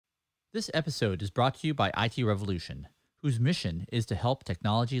This episode is brought to you by IT Revolution, whose mission is to help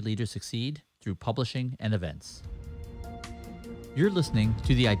technology leaders succeed through publishing and events. You're listening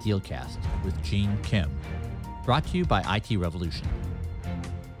to the Ideal Cast with Gene Kim, brought to you by IT Revolution.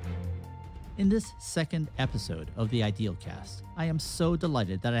 In this second episode of the Ideal Cast, I am so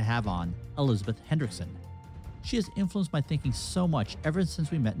delighted that I have on Elisabeth Hendrickson. She has influenced my thinking so much ever since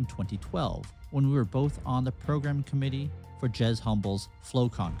we met in 2012, when we were both on the programming committee for Jez Humble's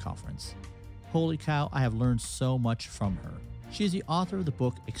FlowCon conference. Holy cow, I have learned so much from her. She is the author of the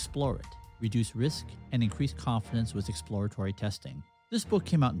book Explore It, Reduce Risk and Increase Confidence with Exploratory Testing. This book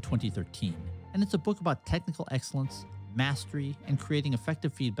came out in 2013, and it's a book about technical excellence, mastery, and creating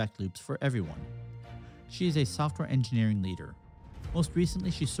effective feedback loops for everyone. She is a software engineering leader. Most recently,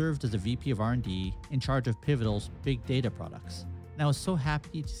 she served as a VP of R&D in charge of Pivotal's big data products. And I was so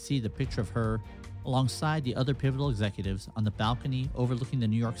happy to see the picture of her alongside the other Pivotal executives on the balcony overlooking the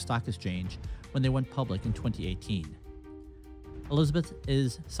New York Stock Exchange when they went public in 2018. Elisabeth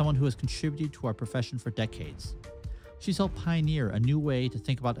is someone who has contributed to our profession for decades. She's helped pioneer a new way to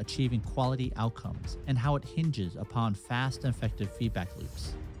think about achieving quality outcomes and how it hinges upon fast and effective feedback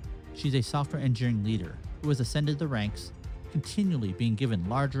loops. She's a software engineering leader who has ascended the ranks, continually being given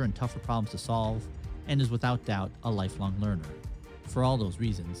larger and tougher problems to solve, and is without doubt a lifelong learner. For all those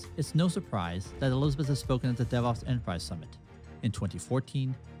reasons, it's no surprise that Elisabeth has spoken at the DevOps Enterprise Summit in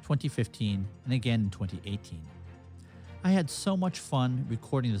 2014, 2015, and again in 2018. I had so much fun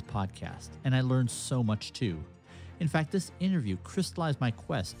recording this podcast, and I learned so much too. In fact, this interview crystallized my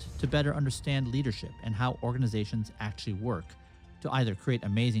quest to better understand leadership and how organizations actually work to either create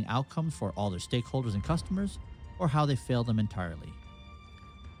amazing outcomes for all their stakeholders and customers, or how they fail them entirely.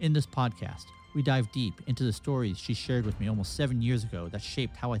 In this podcast, we dive deep into the stories she shared with me almost 7 years ago that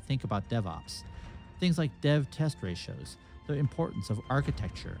shaped how I think about DevOps. Things like dev test ratios, the importance of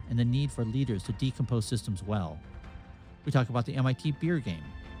architecture, and the need for leaders to decompose systems well. We talk about the MIT beer game,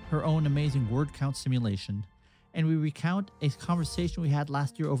 her own amazing WordCount Simulation, and we recount a conversation we had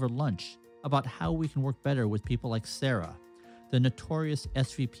last year over lunch about how we can work better with people like Sarah, the notorious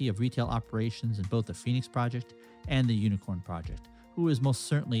SVP of retail operations in both the Phoenix Project and the Unicorn Project, who is most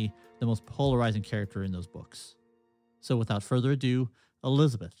certainly the most polarizing character in those books. So without further ado,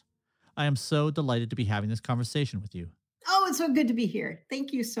 Elisabeth, I am so delighted to be having this conversation with you. Oh, it's so good to be here.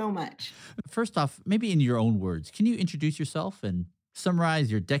 Thank you so much. First off, maybe in your own words, can you introduce yourself and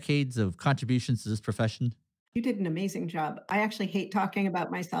summarize your decades of contributions to this profession? You did an amazing job. I actually hate talking about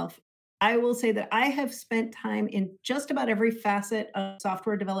myself. I will say that I have spent time in just about every facet of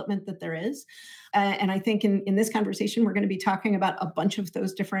software development that there is. And I think in this conversation, we're going to be talking about a bunch of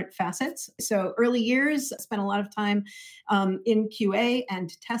those different facets. So early years, I spent a lot of time in QA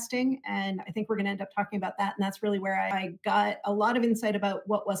and testing. And I think we're going to end up talking about that. And that's really where I got a lot of insight about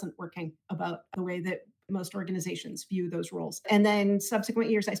what wasn't working about the way that most organizations view those roles. And then subsequent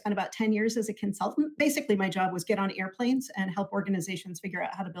years, I spent about 10 years as a consultant. Basically, my job was get on airplanes and help organizations figure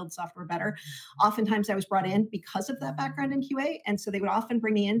out how to build software better. Oftentimes, I was brought in because of that background in QA. And so they would often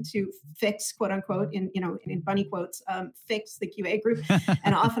bring me in to fix, quote unquote, in bunny quotes, fix the QA group.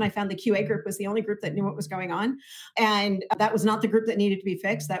 And often I found the QA group was the only group that knew what was going on. And that was not the group that needed to be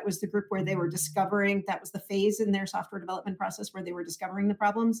fixed. That was the group where they were discovering, that was the phase in their software development process where they were discovering the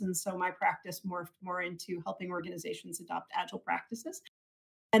problems. And so my practice morphed more into helping organizations adopt agile practices.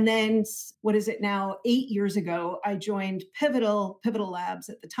 And then, what is it now? 8 years ago, I joined Pivotal Labs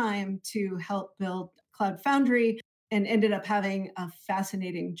at the time to help build Cloud Foundry and ended up having a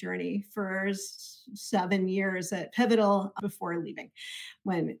fascinating journey for 7 years at Pivotal before leaving,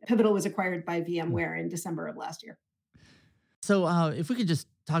 when Pivotal was acquired by VMware in December of last year. So if we could just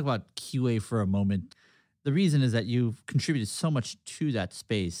talk about QA for a moment. The reason is that you've contributed so much to that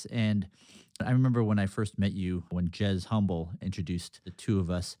space. And I remember when I first met you, when Jez Humble introduced the two of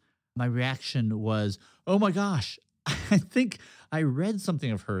us, my reaction was, oh my gosh, I think I read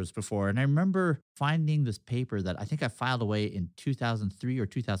something of hers before. And I remember finding this paper that I think I filed away in 2003 or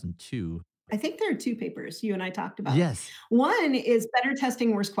 2002. I think there are two papers you and I talked about. Yes. One is Better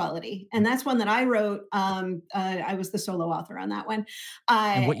Testing, Worse Quality. And that's one that I wrote. I was the solo author on that one.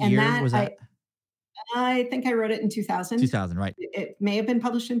 And what year was that? I think I wrote it in 2000. 2000, right. It may have been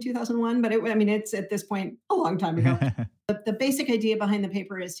published in 2001, but it's at this point a long time ago. The basic idea behind the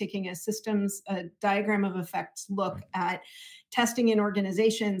paper is taking a diagram of effects look at testing in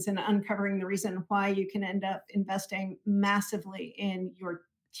organizations and uncovering the reason why you can end up investing massively in your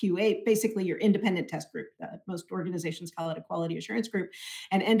QA, basically your independent test group. Most organizations call it a quality assurance group,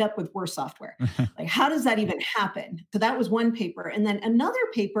 and end up with worse software. Like, how does that even happen? So that was one paper. And then another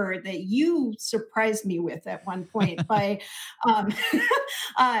paper that you surprised me with at one point by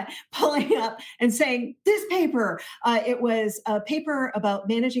pulling up and saying, this paper, it was a paper about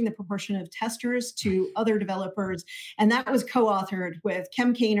managing the proportion of testers to other developers. And that was co-authored with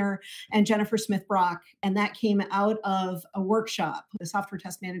Kem Kainer and Jennifer Smith-Brock. And that came out of a workshop, the Software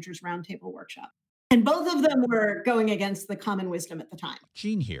Test Managers Roundtable workshop. And both of them were going against the common wisdom at the time.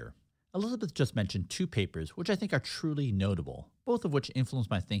 Gene here. Elisabeth just mentioned two papers which I think are truly notable, both of which influenced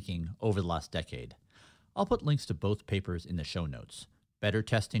my thinking over the last decade. I'll put links to both papers in the show notes: Better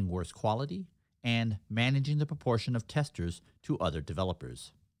Testing Worse Quality and Managing the Proportion of Testers to Other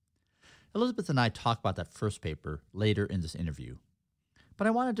Developers. Elisabeth and I talk about that first paper later in this interview, but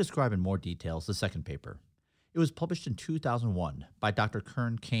I want to describe in more details the second paper. It was published in 2001 by Dr.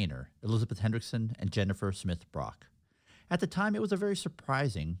 Kern Kainer, Elisabeth Hendrickson, and Jennifer Smith-Brock. At the time, it was a very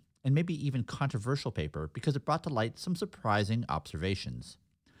surprising and maybe even controversial paper because it brought to light some surprising observations.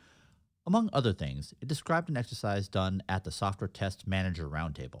 Among other things, it described an exercise done at the Software Test Manager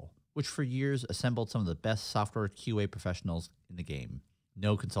Roundtable, which for years assembled some of the best software QA professionals in the game,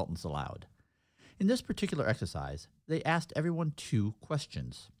 no consultants allowed. In this particular exercise, they asked everyone two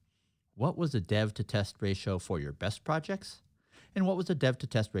questions. What was the dev to test ratio for your best projects? And what was the dev to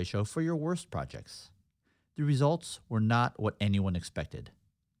test ratio for your worst projects? The results were not what anyone expected.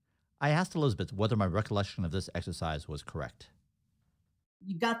 I asked Elisabeth whether my recollection of this exercise was correct.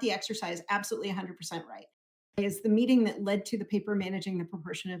 You got the exercise absolutely 100% right. It's the meeting that led to the paper Managing the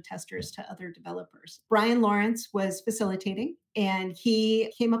Proportion of Testers to Other Developers. Brian Lawrence was facilitating, and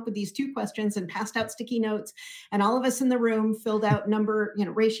he came up with these two questions and passed out sticky notes. And all of us in the room filled out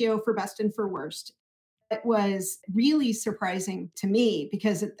ratio for best and for worst. It was really surprising to me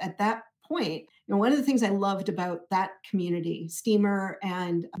because at that point, one of the things I loved about that community, Steamer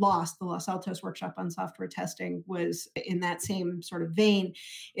and LOS, the Los Altos Workshop on Software Testing, was in that same sort of vein,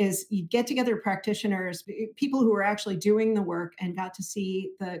 is you get together practitioners, people who are actually doing the work and got to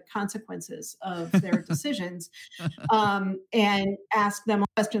see the consequences of their decisions, and ask them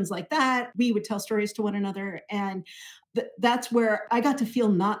questions like that. We would tell stories to one another. And that's where I got to feel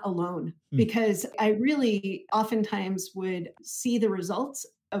not alone, because I really oftentimes would see the results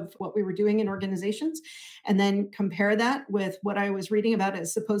of what we were doing in organizations and then compare that with what I was reading about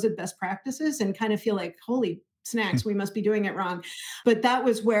as supposed best practices and kind of feel like, holy snacks, we must be doing it wrong. But that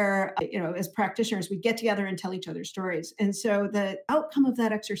was where, as practitioners, we get together and tell each other stories. And so the outcome of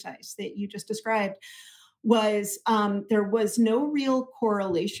that exercise that you just described was there was no real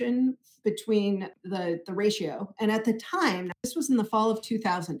correlation between the ratio. And at the time, this was in the fall of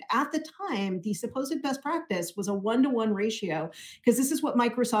 2000, at the time, the supposed best practice was a 1-to-1 ratio, because this is what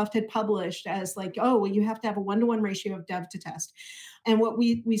Microsoft had published as like, oh, well, you have to have a 1-to-1 ratio of dev to test. And what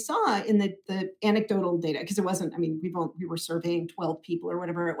we saw in the anecdotal data, because it wasn't, we were surveying 12 people or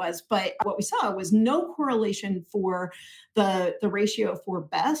whatever it was, but what we saw was no correlation for the ratio for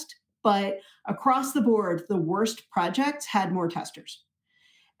best, but across the board, the worst projects had more testers.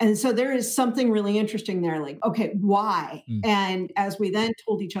 And so there is something really interesting there, like, okay, why? And as we then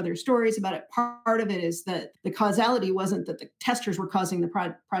told each other stories about it, part of it is that the causality wasn't that the testers were causing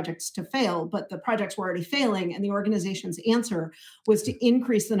the projects to fail, but the projects were already failing. And the organization's answer was to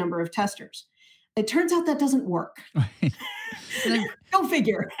increase the number of testers. It turns out that doesn't work. Right. Go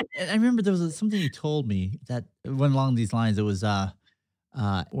figure. And I remember there was something you told me that went along these lines. It was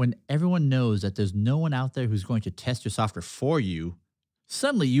when everyone knows that there's no one out there who's going to test your software for you,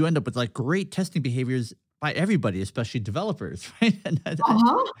 suddenly you end up with like great testing behaviors by everybody, especially developers, right?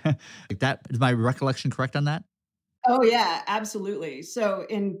 Like that, is my recollection correct on that? Oh, yeah, absolutely. So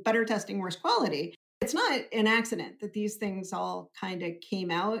in Better Testing Worse Quality, it's not an accident that these things all kind of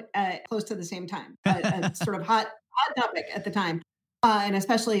came out close to the same time, a sort of hot topic at the time. And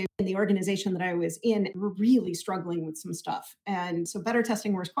especially in the organization that I was in, we're really struggling with some stuff. And so Better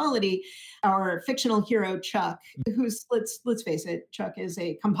Testing Worse Quality, our fictional hero, Chuck, who's, let's face it, Chuck is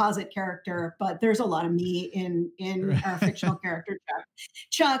a composite character, but there's a lot of me in our fictional character, Chuck.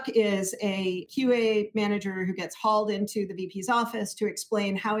 Chuck is a QA manager who gets hauled into the VP's office to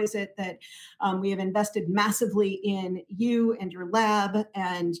explain how is it that we have invested massively in you and your lab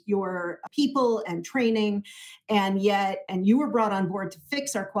and your people and training, and you were brought on board to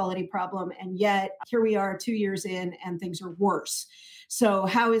fix our quality problem, and yet here we are 2 years in and things are worse. So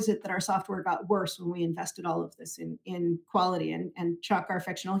how is it that our software got worse when we invested all of this in quality? And Chuck, our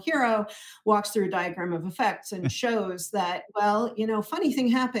fictional hero, walks through a diagram of effects and shows that, well, funny thing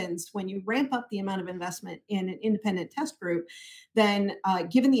happens when you ramp up the amount of investment in an independent test group, then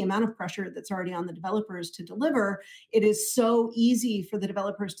given the amount of pressure that's already on the developers to deliver, it is so easy for the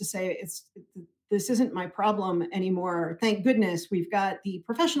developers to say, this isn't my problem anymore. Thank goodness we've got the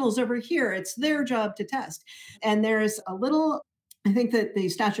professionals over here. It's their job to test. And there's I think that the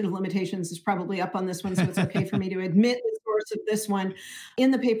statute of limitations is probably up on this one, so it's okay for me to admit the source of this one. In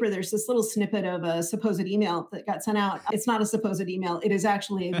the paper, there's this little snippet of a supposed email that got sent out. It's not a supposed email. It is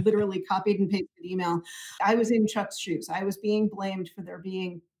actually a literally copied and pasted email. I was in Chuck's shoes. I was being blamed for there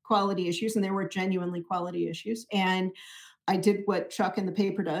being quality issues, and there were genuinely quality issues. And I did what Chuck in the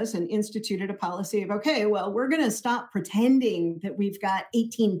paper does and instituted a policy of, okay, well, we're going to stop pretending that we've got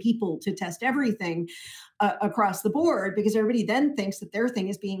 18 people to test everything across the board, because everybody then thinks that their thing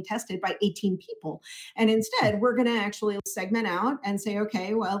is being tested by 18 people. And instead, we're going to actually segment out and say,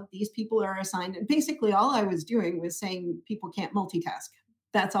 okay, well, these people are assigned. And basically all I was doing was saying people can't multitask.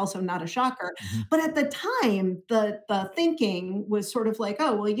 That's also not a shocker. Mm-hmm. But at the time, the thinking was sort of like,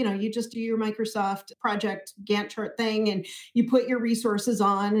 oh, well, you just do your Microsoft project Gantt chart thing and you put your resources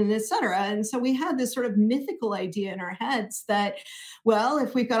on and et cetera. And so we had this sort of mythical idea in our heads that, well,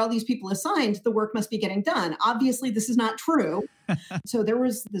 if we've got all these people assigned, the work must be getting done. Obviously, this is not true. So there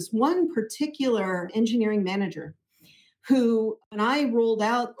was this one particular engineering manager who, when I rolled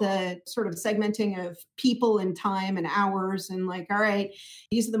out the sort of segmenting of people and time and hours and like, all right,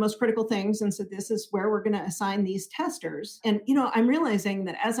 these are the most critical things. And so this is where we're going to assign these testers. And, I'm realizing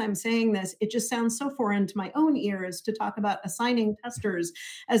that as I'm saying this, it just sounds so foreign to my own ears to talk about assigning testers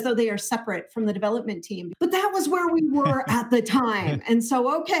as though they are separate from the development team. But that was where we were at the time. And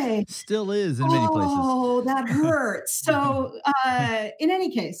so, okay. Still is in many places. Oh, that hurts. So in any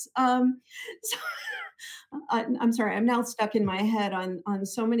case, I'm sorry, I'm now stuck in my head on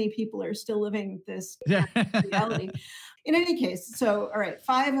so many people are still living this reality. In any case, so, all right,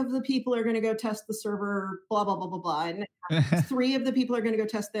 5 of the people are going to go test the server, blah, blah, blah, blah, blah. And 3 of the people are going to go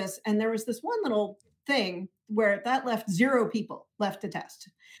test this. And there was this one little thing where that left 0 people left to test.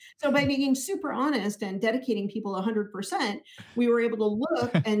 So by being super honest and dedicating people 100%, we were able to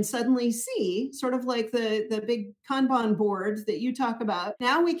look and suddenly see, sort of like the big Kanban board that you talk about.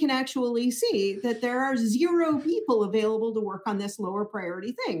 Now we can actually see that there are 0 people available to work on this lower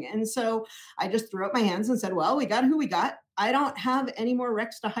priority thing. And so I just threw up my hands and said, well, we got who we got. I don't have any more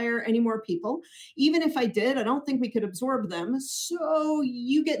recs to hire any more people. Even if I did, I don't think we could absorb them. So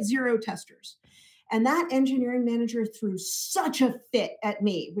you get 0 testers. And that engineering manager threw such a fit at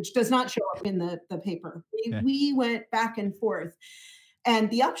me, which does not show up in the paper. We went back and forth. And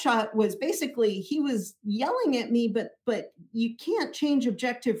the upshot was basically he was yelling at me, but you can't change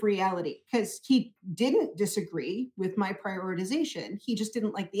objective reality, because he didn't disagree with my prioritization. He just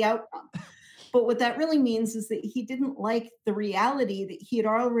didn't like the outcome. But what that really means is that he didn't like the reality that he had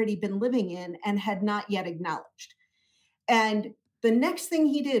already been living in and had not yet acknowledged. And the next thing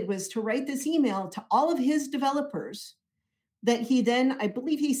he did was to write this email to all of his developers that he then, I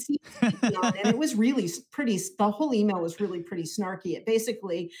believe he CC'd on, and it was really the whole email was really pretty snarky. It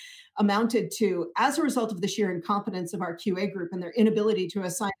basically amounted to, as a result of the sheer incompetence of our QA group and their inability to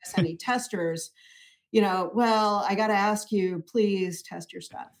assign us any testers, well, I got to ask you, please test your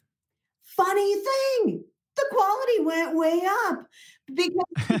stuff. Funny thing, the quality went way up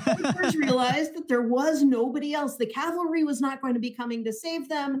because developers realized that there was nobody else. The cavalry was not going to be coming to save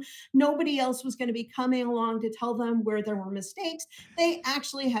them. Nobody else was going to be coming along to tell them where there were mistakes. They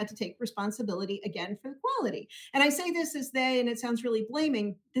actually had to take responsibility again for the quality. And I say this as they, and it sounds really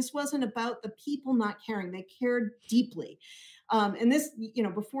blaming, this wasn't about the people not caring. They cared deeply. And this,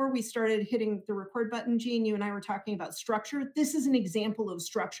 before we started hitting the record button, Gene, you and I were talking about structure. This is an example of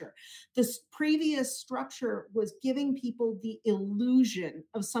structure. This previous structure was giving people the illusion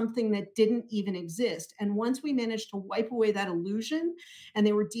of something that didn't even exist. And once we managed to wipe away that illusion and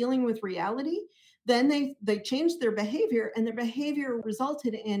they were dealing with reality, then they changed their behavior, and their behavior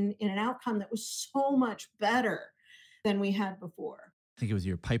resulted in an outcome that was so much better than we had before. I think it was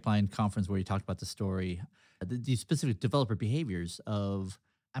your pipeline conference where you talked about the story, the specific developer behaviors of,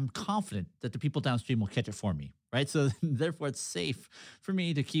 I'm confident that the people downstream will catch it for me, right? So therefore it's safe for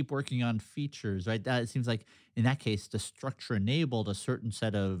me to keep working on features, right? It seems like in that case, the structure enabled a certain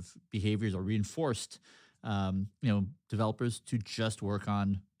set of behaviors or reinforced, developers to just work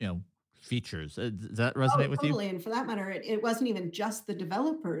on, features. Does that resonate with you? Totally. And for that matter, it wasn't even just the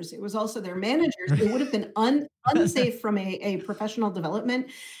developers. It was also their managers. It would have been unsafe from a professional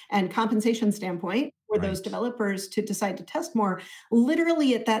development and compensation standpoint for those Right. developers to decide to test more.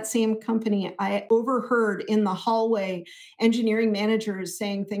 Literally at that same company, I overheard in the hallway engineering managers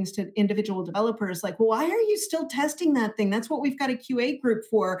saying things to individual developers like, well, why are you still testing that thing? That's what we've got a QA group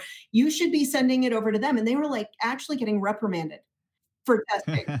for. You should be sending it over to them. And they were like actually getting reprimanded for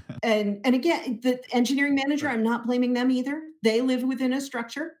testing. And again, the engineering manager, Right. I'm not blaming them either. They live within a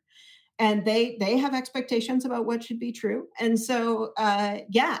structure and they have expectations about what should be true. And so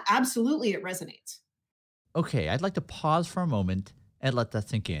yeah, absolutely it resonates. Okay, I'd like to pause for a moment and let that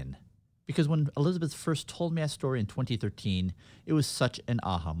sink in. Because when Elizabeth first told me that story in 2013, it was such an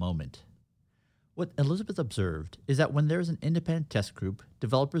aha moment. What Elizabeth observed is that when there's an independent test group,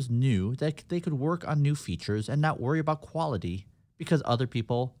 developers knew that they could work on new features and not worry about quality because other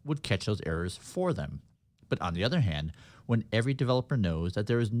people would catch those errors for them. But on the other hand, when every developer knows that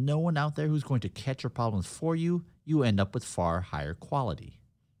there is no one out there who's going to catch your problems for you, you end up with far higher quality.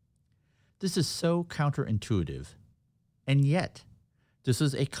 This is so counterintuitive, and yet, this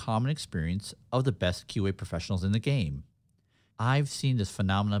is a common experience of the best QA professionals in the game. I've seen this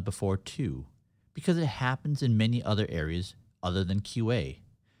phenomenon before too, because it happens in many other areas other than QA.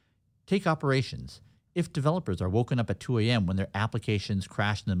 Take operations. If developers are woken up at 2 a.m. when their applications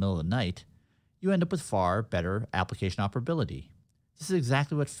crash in the middle of the night, you end up with far better application operability. This is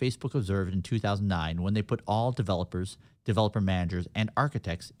exactly what Facebook observed in 2009 when they put all developers, developer managers, and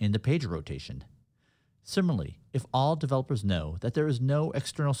architects into pager rotation. Similarly, if all developers know that there is no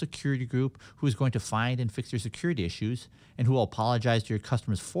external security group who is going to find and fix your security issues and who will apologize to your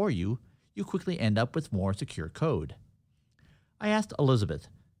customers for you, you quickly end up with more secure code. I asked Elizabeth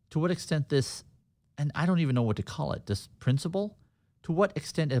to what extent this, and I don't even know what to call it, this principle, to what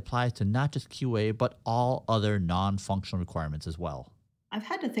extent it applies to not just QA, but all other non-functional requirements as well. I've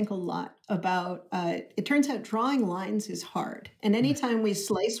had to think a lot about it turns out drawing lines is hard. And anytime we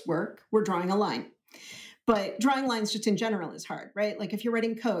slice work, we're drawing a line. But drawing lines just in general is hard, right? Like if you're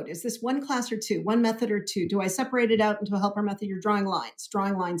writing code, is this one class or two, one method or two? Do I separate it out into a helper method? You're drawing lines.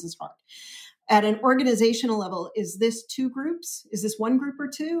 Drawing lines is hard. At an organizational level, is this two groups? Is this one group or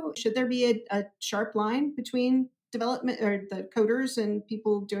two? Should there be a sharp line between development or the coders and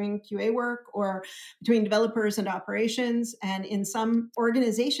people doing QA work, or between developers and operations? And in some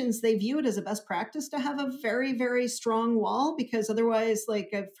organizations, they view it as a best practice to have a very, very strong wall, because otherwise, like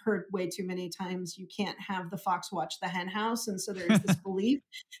I've heard way too many times, you can't have the fox watch the hen house. And so there's this belief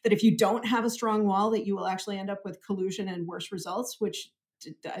that if you don't have a strong wall, that you will actually end up with collusion and worse results, which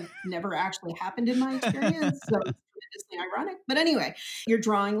never actually happened in my experience. So it's tremendously ironic. But anyway, you're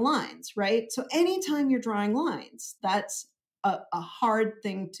drawing lines, right? So anytime you're drawing lines, that's a hard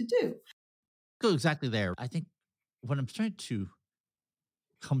thing to do. Go exactly there. I think what I'm trying to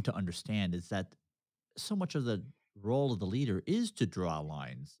come to understand is that so much of the role of the leader is to draw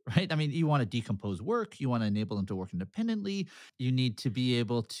lines, right? I mean, you want to decompose work, you want to enable them to work independently, you need to be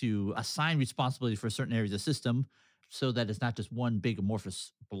able to assign responsibility for certain areas of the system so that it's not just one big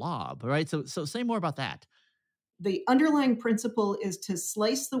amorphous blob, right? So say more about that. The underlying principle is to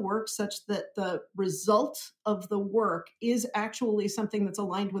slice the work such that the result of the work is actually something that's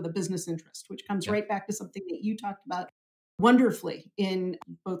aligned with a business interest, which comes Yeah. right back to something that you talked about wonderfully in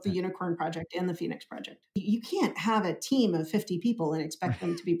both the Unicorn Project and the Phoenix Project. You can't have a team of 50 people and expect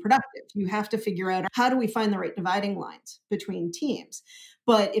them to be productive. You have to figure out, how do we find the right dividing lines between teams?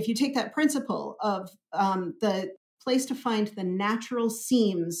 But if you take that principle of the place to find the natural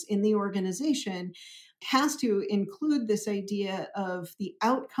seams in the organization, has to include this idea of the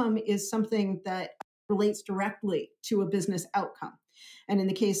outcome is something that relates directly to a business outcome. And in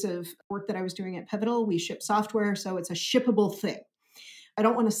the case of work that I was doing at Pivotal, we ship software, so it's a shippable thing. I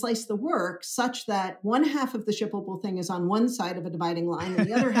don't want to slice the work such that one half of the shippable thing is on one side of a dividing line and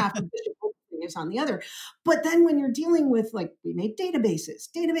the other half of the shippable thing is on the other. But then when you're dealing with, like, we made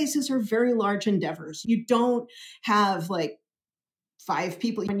databases are very large endeavors. You don't have like 5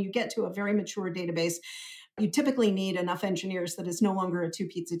 people. When you get to a very mature database, you typically need enough engineers that it's no longer a 2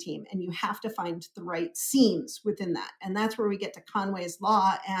 pizza team, and you have to find the right seams within that. And that's where we get to Conway's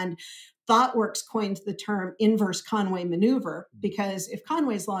law. And ThoughtWorks coined the term inverse Conway maneuver, because if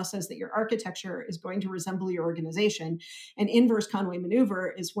Conway's law says that your architecture is going to resemble your organization, an inverse Conway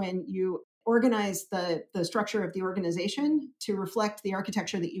maneuver is when you organize the structure of the organization to reflect the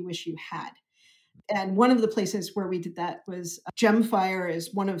architecture that you wish you had. And one of the places where we did that was Gemfire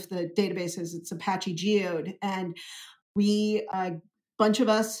is one of the databases. It's Apache Geode. And we, a bunch of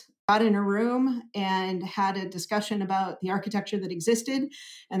us got in a room and had a discussion about the architecture that existed.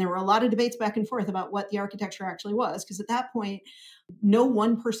 And there were a lot of debates back and forth about what the architecture actually was. Because at that point, no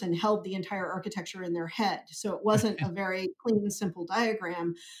one person held the entire architecture in their head. So it wasn't a very clean, simple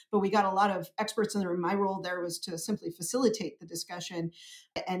diagram, but we got a lot of experts in the room. My role there was to simply facilitate the discussion,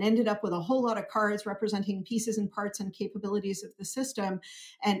 and ended up with a whole lot of cards representing pieces and parts and capabilities of the system,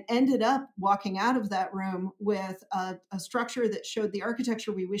 and ended up walking out of that room with a structure that showed the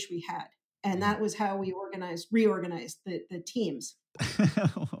architecture we wish we had. And that was how we reorganized the teams.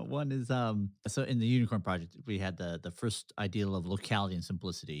 One is so in the Unicorn project, we had the first ideal of locality and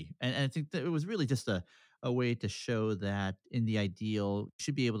simplicity. And I think that it was really just a way to show that in the ideal, you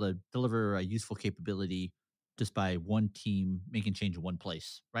should be able to deliver a useful capability just by one team making change in one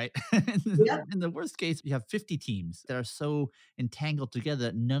place, right? Yep. In the worst case, you have 50 teams that are so entangled together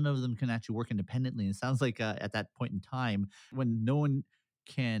that none of them can actually work independently. And it sounds like at that point in time, when no one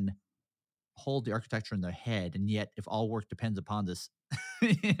can hold the architecture in their head, and yet if all work depends upon this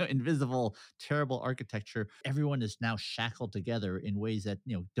invisible terrible architecture, everyone is now shackled together in ways that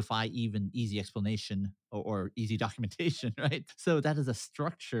defy even easy explanation or easy documentation. Right, so that is a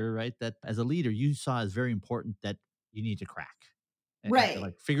structure, right, that as a leader you saw as very important, that you need to crack, Right.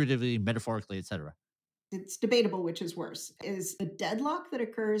 like figuratively, metaphorically, etc. It's debatable which is worse, is the deadlock that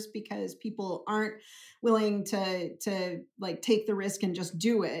occurs because people aren't willing to like take the risk and just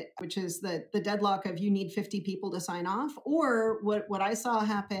do it, which is the deadlock of you need 50 people to sign off. Or what I saw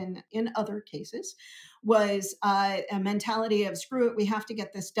happen in other cases was a mentality of screw it, we have to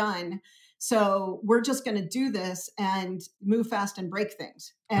get this done, so we're just going to do this and move fast and break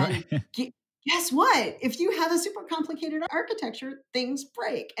things. And Right. guess what? If you have a super complicated architecture, things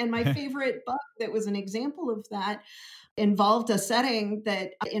break. And my favorite bug that was an example of that involved a setting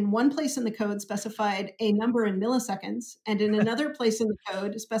that in one place in the code specified a number in milliseconds, and in another place in the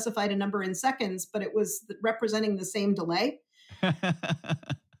code specified a number in seconds, but it was representing the same delay.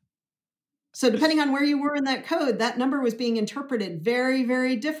 So depending on where you were in that code, that number was being interpreted very,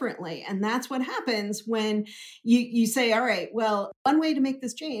 very differently. And that's what happens when you say, all right, well, one way to make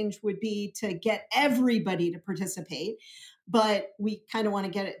this change would be to get everybody to participate, but we kind of want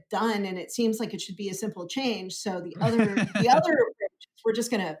to get it done. And it seems like it should be a simple change. So the other approach is we're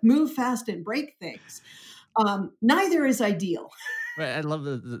just going to move fast and break things. Neither is ideal. Right, I love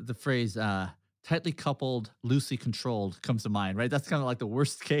the phrase, tightly coupled, loosely controlled comes to mind, right? That's kinda like the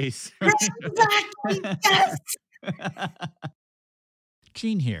worst case, Yes, right? exactly. Yes.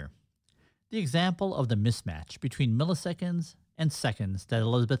 Gene here. The example of the mismatch between milliseconds and seconds that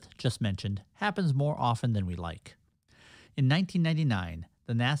Elisabeth just mentioned happens more often than we like. In 1999,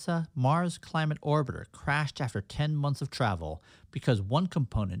 the NASA Mars Climate Orbiter crashed after 10 months of travel because one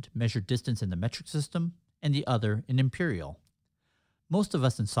component measured distance in the metric system and the other in imperial. Most of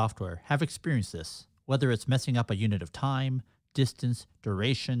us in software have experienced this, whether it's messing up a unit of time, distance,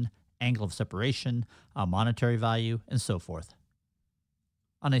 duration, angle of separation, a monetary value, and so forth.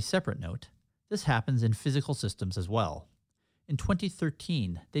 On a separate note, this happens in physical systems as well. In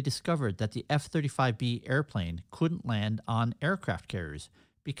 2013, they discovered that the F-35B airplane couldn't land on aircraft carriers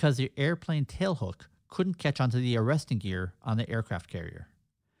because the airplane tailhook couldn't catch onto the arresting gear on the aircraft carrier.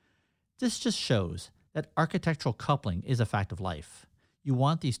 This just shows that architectural coupling is a fact of life. You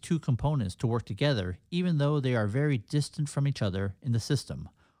want these two components to work together even though they are very distant from each other in the system.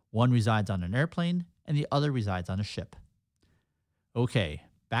 One resides on an airplane and the other resides on a ship. Okay,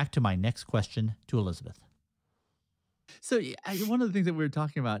 back to my next question to Elisabeth. So one of the things that we were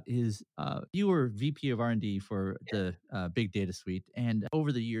talking about is you were VP of R&D for the big data suite, and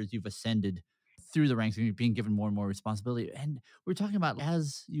over the years you've ascended through the ranks and you're being given more and more responsibility. And we're talking about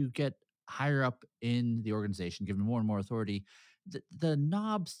as you get higher up in the organization, given more and more authority, the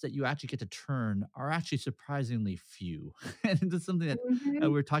knobs that you actually get to turn are actually surprisingly few. And that's something that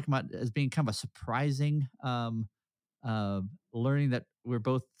Mhm. we're talking about as being kind of a surprising learning that we're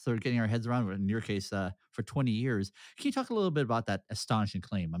both sort of getting our heads around. In your case, for 20 years. Can you talk a little bit about that astonishing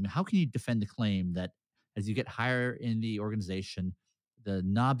claim? I mean, how can you defend the claim that as you get higher in the organization, the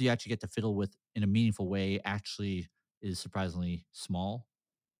knob you actually get to fiddle with in a meaningful way actually is surprisingly small?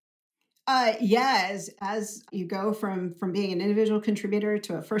 Yeah, as you go from being an individual contributor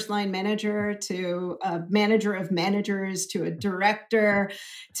to a first line manager to a manager of managers to a director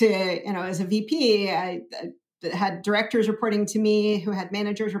to as a VP, I had directors reporting to me who had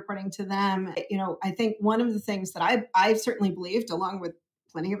managers reporting to them. I think one of the things that I've certainly believed, along with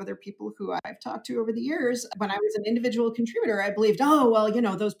plenty of other people who I've talked to over the years, when I was an individual contributor, I believed, oh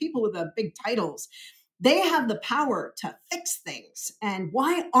well, those people with the big titles, they have the power to fix things. And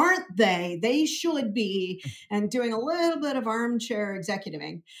why aren't they? They should be. And doing a little bit of armchair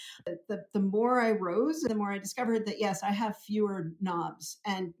executiving. The more I rose, the more I discovered that, yes, I have fewer knobs.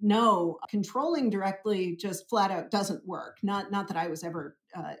 And no, controlling directly just flat out doesn't work. Not that I was ever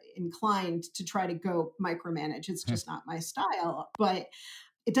inclined to try to go micromanage. It's just not my style. But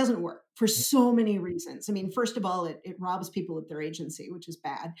it doesn't work for so many reasons. I mean, first of all, it robs people of their agency, which is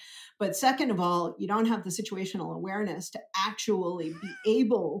bad. But second of all, you don't have the situational awareness to actually be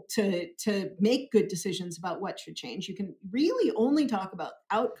able to make good decisions about what should change. You can really only talk about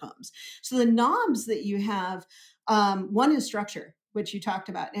outcomes. So the knobs that you have, one is structure, which you talked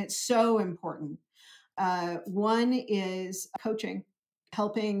about, and it's so important. One is coaching,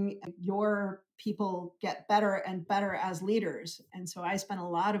 helping your people get better and better as leaders. And so I spent a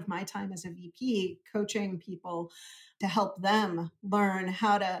lot of my time as a VP coaching people to help them learn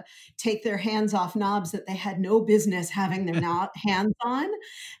how to take their hands off knobs that they had no business having their hands on,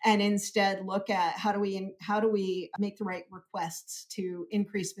 and instead look at how do we make the right requests to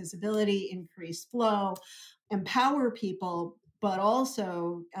increase visibility, increase flow, empower people, but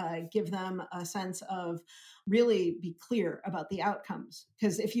also give them a sense of really be clear about the outcomes.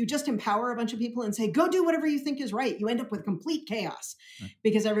 Because if you just empower a bunch of people and say, go do whatever you think is right, you end up with complete chaos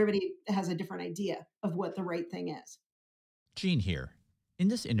because everybody has a different idea of what the right thing is. Gene here. In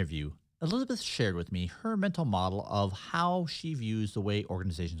this interview, Elisabeth shared with me her mental model of how she views the way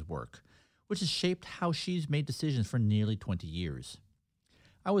organizations work, which has shaped how she's made decisions for nearly 20 years.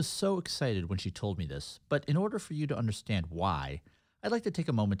 I was so excited when she told me this, but in order for you to understand why, I'd like to take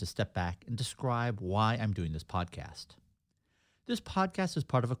a moment to step back and describe why I'm doing this podcast. This podcast is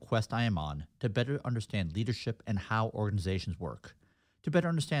part of a quest I am on to better understand leadership and how organizations work, to better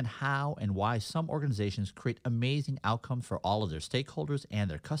understand how and why some organizations create amazing outcomes for all of their stakeholders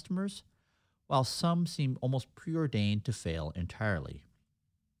and their customers, while some seem almost preordained to fail entirely.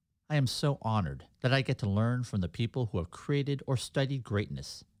 I am so honored that I get to learn from the people who have created or studied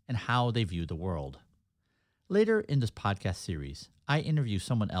greatness and how they view the world. Later in this podcast series, I interview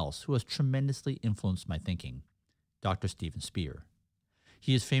someone else who has tremendously influenced my thinking, Dr. Steven Spear.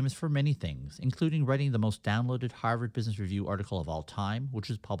 He is famous for many things, including writing the most downloaded Harvard Business Review article of all time, which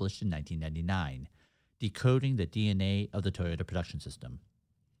was published in 1999, Decoding the DNA of the Toyota Production System.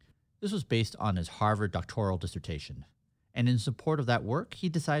 This was based on his Harvard doctoral dissertation. And in support of that work, he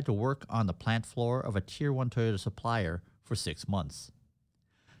decided to work on the plant floor of a Tier 1 Toyota supplier for 6 months.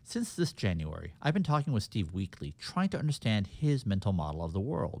 Since this January, I've been talking with Steve weekly, trying to understand his mental model of the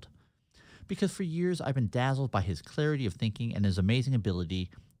world. Because for years, I've been dazzled by his clarity of thinking and his amazing ability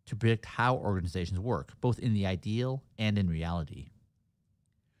to predict how organizations work, both in the ideal and in reality.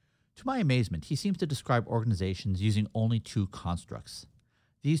 To my amazement, he seems to describe organizations using only two constructs.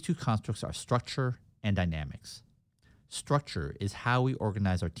 These two constructs are structure and dynamics. Structure is how we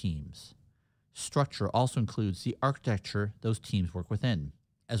organize our teams. Structure also includes the architecture those teams work within,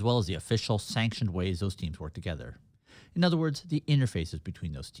 as well as the official, sanctioned ways those teams work together. In other words, the interfaces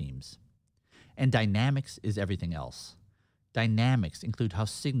between those teams. And dynamics is everything else. Dynamics include how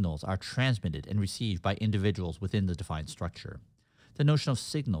signals are transmitted and received by individuals within the defined structure. The notion of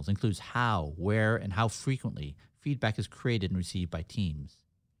signals includes how, where, and how frequently feedback is created and received by teams.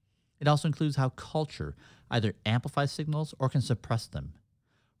 It also includes how culture either amplifies signals or can suppress them.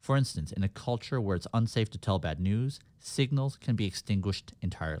 For instance, in a culture where it's unsafe to tell bad news, signals can be extinguished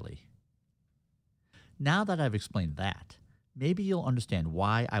entirely. Now that I've explained that, maybe you'll understand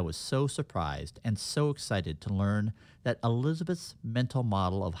why I was so surprised and so excited to learn that Elisabeth's mental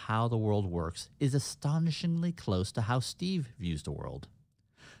model of how the world works is astonishingly close to how Steve views the world.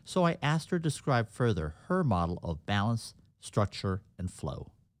 So I asked her to describe further her model of balance, structure, and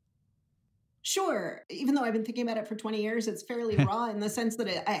flow. Sure. Even though I've been thinking about it for 20 years, it's fairly raw in the sense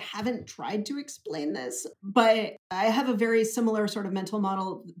that I haven't tried to explain this, but I have a very similar sort of mental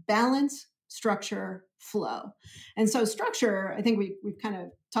model: balance, structure, flow. And so structure, I think we've kind of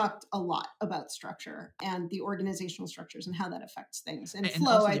talked a lot about structure and the organizational structures and how that affects things. And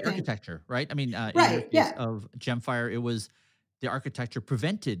flow, also I the think, architecture, right? I mean, in your right, case yeah. of Gemfire, it was the architecture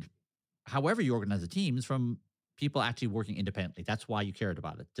prevented, however you organize the teams, from people actually working independently. That's why you cared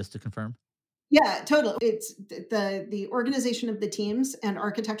about it, just to confirm. Yeah, totally. It's the organization of the teams and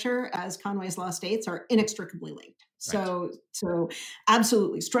architecture, as Conway's law states, are inextricably linked. Right. So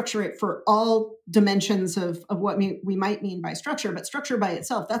absolutely structure it for all dimensions of what we might mean by structure, but structure by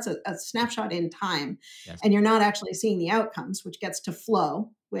itself, that's a snapshot in time. Yes. And you're not actually seeing the outcomes, which gets to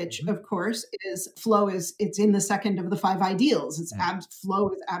flow, which of course it's in the second of the 5 ideals. Flow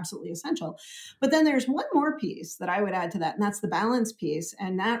is absolutely essential. But then there's one more piece that I would add to that, and that's the balance piece.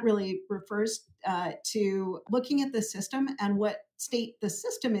 And that really refers to looking at the system and what state the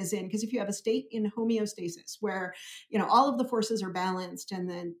system is in. Because if you have a state in homeostasis where all of the forces are balanced, and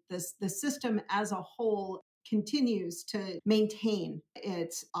then the system as a whole continues to maintain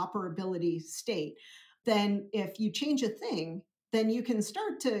its operability state, then if you change a thing, then you can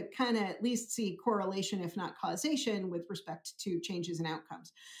start to kind of at least see correlation, if not causation, with respect to changes in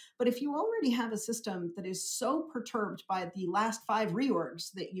outcomes. But if you already have a system that is so perturbed by the last 5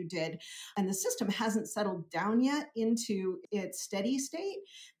 reorgs that you did, and the system hasn't settled down yet into its steady state,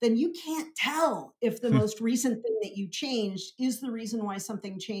 then you can't tell if the most recent thing that you changed is the reason why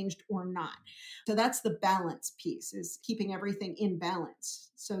something changed or not. So that's the balance piece, is keeping everything in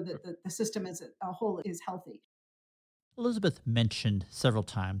balance so that the system as a whole is healthy. Elisabeth mentioned several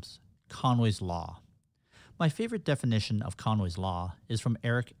times Conway's Law. My favorite definition of Conway's Law is from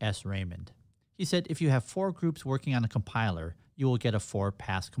Eric S. Raymond. He said if you have 4 groups working on a compiler, you will get a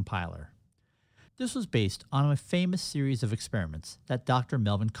 4-pass compiler. This was based on a famous series of experiments that Dr.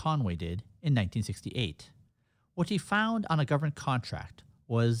 Melvin Conway did in 1968. What he found on a government contract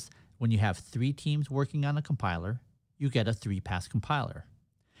was when you have 3 teams working on a compiler, you get a 3-pass compiler.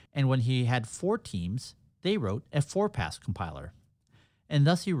 And when he had 4 teams, they wrote a 4-pass compiler. And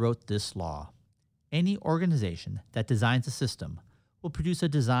thus he wrote this law. Any organization that designs a system will produce a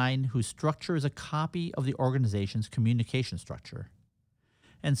design whose structure is a copy of the organization's communication structure.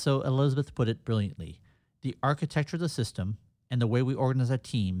 And so Elisabeth put it brilliantly. The architecture of the system and the way we organize our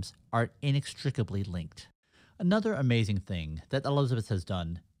teams are inextricably linked. Another amazing thing that Elisabeth has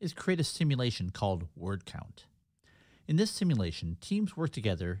done is create a simulation called WordCount. In this simulation, teams work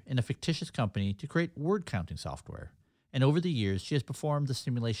together in a fictitious company to create word counting software. And over the years, she has performed the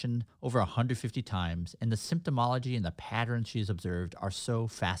simulation over 150 times, and the symptomology and the patterns she has observed are so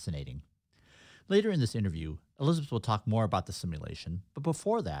fascinating. Later in this interview, Elisabeth will talk more about the simulation, but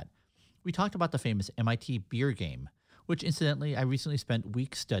before that, we talked about the famous MIT beer game, which incidentally I recently spent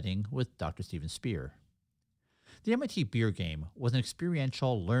weeks studying with Dr. Steven Spear. The MIT beer game was an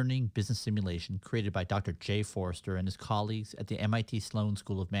experiential learning business simulation created by Dr. Jay Forrester and his colleagues at the MIT Sloan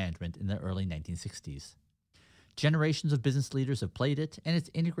School of Management in the early 1960s. Generations of business leaders have played it, and it's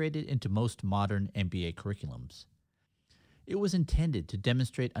integrated into most modern MBA curriculums. It was intended to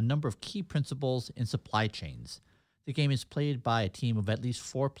demonstrate a number of key principles in supply chains. The game is played by a team of at least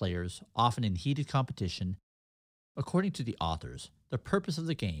 4 players, often in heated competition. According to the authors, the purpose of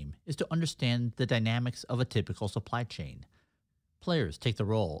the game is to understand the dynamics of a typical supply chain. Players take the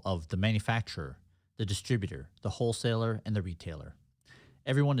role of the manufacturer, the distributor, the wholesaler, and the retailer.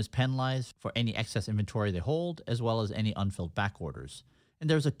 Everyone is penalized for any excess inventory they hold, as well as any unfilled back orders. And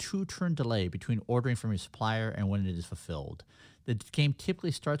there's a 2-turn delay between ordering from your supplier and when it is fulfilled. The game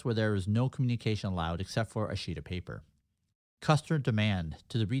typically starts where there is no communication allowed except for a sheet of paper. Customer demand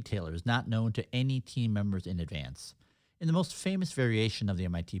to the retailer is not known to any team members in advance. In the most famous variation of the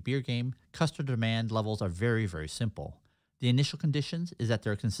MIT beer game, customer demand levels are very, very simple. The initial conditions is that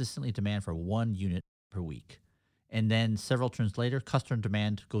there are consistently demand for 1 unit per week. And then several turns later, customer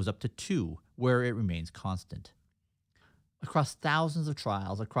demand goes up to 2, where it remains constant. Across thousands of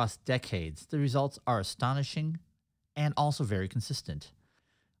trials, across decades, the results are astonishing and also very consistent.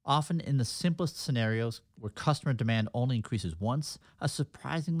 Often in the simplest scenarios where customer demand only increases once, a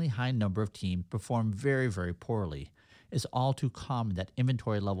surprisingly high number of teams perform very, very poorly. It's all too common that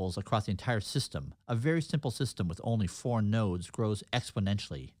inventory levels across the entire system, a very simple system with only 4 nodes, grows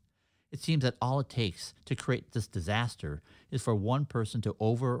exponentially. It seems that all it takes to create this disaster is for one person to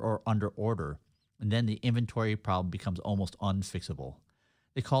over or under order, and then the inventory problem becomes almost unfixable.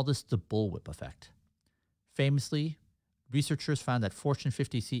 They call this the bullwhip effect. Famously, researchers found that Fortune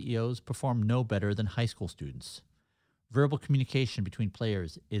 50 CEOs perform no better than high school students. Verbal communication between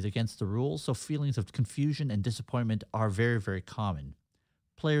players is against the rules, so feelings of confusion and disappointment are very, very common.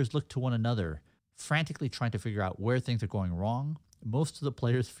 Players look to one another, frantically trying to figure out where things are going wrong. Most of the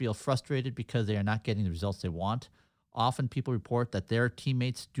players feel frustrated because they are not getting the results they want. Often people report that their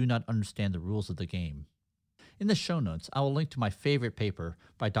teammates do not understand the rules of the game. In the show notes, I will link to my favorite paper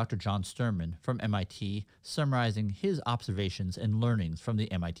by Dr. John Sturman from MIT, summarizing his observations and learnings from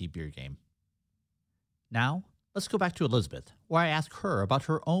the MIT beer game. Now, let's go back to Elisabeth, where I ask her about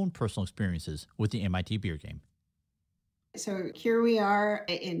her own personal experiences with the MIT beer game. So here we are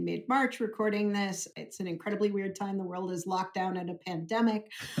in mid-March recording this. It's an incredibly weird time. The world is locked down in a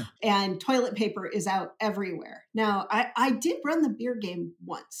pandemic and toilet paper is out everywhere. Now, I did run the beer game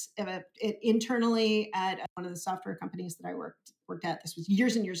once internally at one of the software companies that I worked at. This was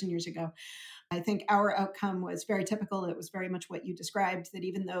years and years and years ago. I think our outcome was very typical. It was very much what you described, that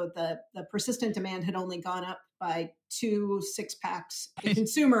even though the persistent demand had only gone up by 2 6-packs,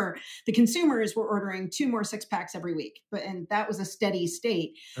 the consumers were ordering 2 more 6-packs every week. And that was a steady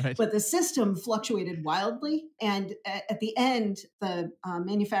state. Right. But the system fluctuated wildly. And at the end, the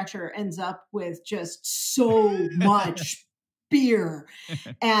manufacturer ends up with just so much beer.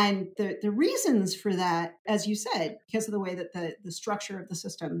 And the reasons for that, as you said, because of the way that the structure of the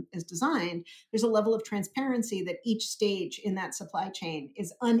system is designed, there's a level of transparency that each stage in that supply chain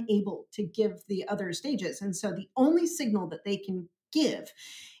is unable to give the other stages. And so the only signal that they can give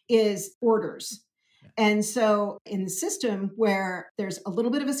is orders. And so in the system where there's a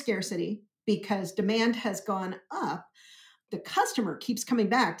little bit of a scarcity because demand has gone up, the customer keeps coming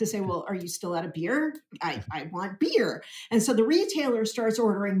back to say, well, are you still out of beer? I want beer. And so the retailer starts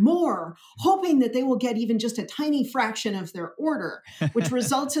ordering more, hoping that they will get even just a tiny fraction of their order, which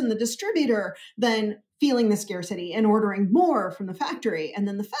results in the distributor then feeling the scarcity and ordering more from the factory. And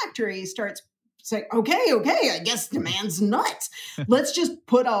then the factory starts saying, okay, I guess demand's nuts. Let's just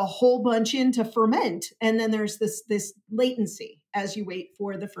put a whole bunch in to ferment. And then there's this latency as you wait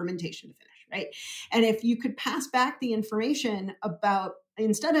for the fermentation to finish. Right. And if you could pass back the information about,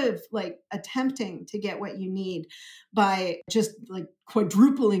 instead of like attempting to get what you need by just like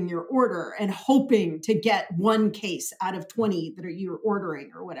quadrupling your order and hoping to get 1 case out of 20 that you're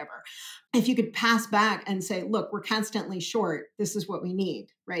ordering or whatever, if you could pass back and say, look, we're constantly short, this is what we need,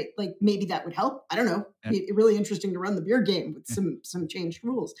 right? Like maybe that would help. I don't know. Yeah. It'd be really interesting to run the beer game with some changed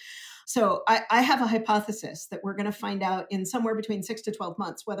rules. So I have a hypothesis that we're going to find out in somewhere between 6 to 12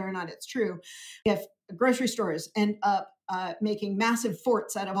 months, whether or not it's true. If grocery stores end up making massive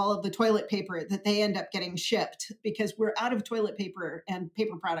forts out of all of the toilet paper that they end up getting shipped, because we're out of toilet paper and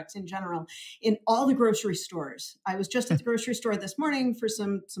paper products in general in all the grocery stores. I was just at the grocery store this morning for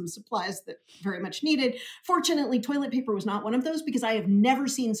some supplies that very much needed. Fortunately, toilet paper was not one of those because I have never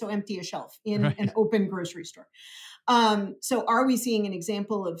seen so empty a shelf in an open grocery store. So are we seeing an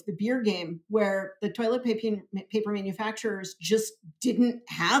example of the beer game where the toilet paper manufacturers just didn't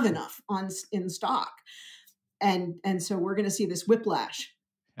have enough in stock? And so we're going to see this whiplash.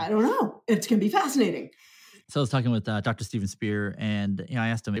 I don't know. It's going to be fascinating. So I was talking with Dr. Steven Spear, and I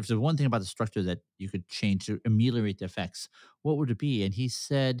asked him if there's one thing about the structure that you could change to ameliorate the effects, what would it be? And he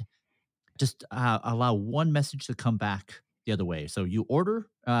said, just allow one message to come back the other way. So you order,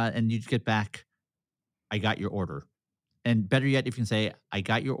 and you get back, I got your order. And better yet, if you can say, I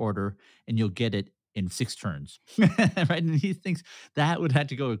got your order, and you'll get it in 6 turns. Right? And he thinks that would have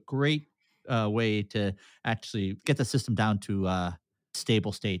to go a great way to actually get the system down to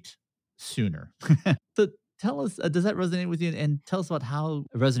stable state sooner. So tell us, does that resonate with you? And tell us about how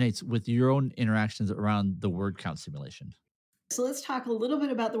it resonates with your own interactions around the word count simulation. So let's talk a little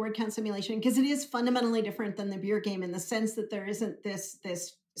bit about the word count simulation, because it is fundamentally different than the beer game in the sense that there isn't this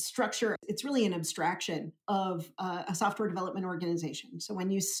structure. It's really an abstraction of a software development organization. So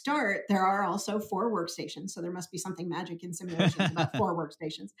when you start, there are also 4 workstations. So there must be something magic in simulations about 4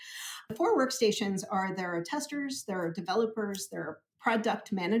 workstations. The 4 workstations there are testers, there are developers, there are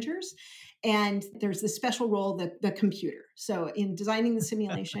product managers, and there's this special role, the computer. So in designing the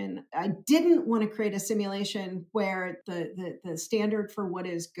simulation, I didn't want to create a simulation where the standard for what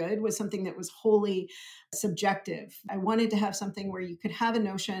is good was something that was wholly subjective. I wanted to have something where you could have a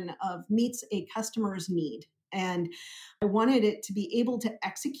notion of meets a customer's need. And I wanted it to be able to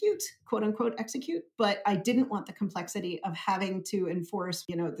execute, quote unquote, execute, but I didn't want the complexity of having to enforce,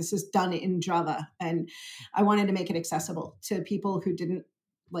 this is done in Java. And I wanted to make it accessible to people who didn't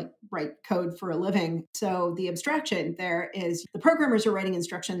write code for a living. So the abstraction there is the programmers are writing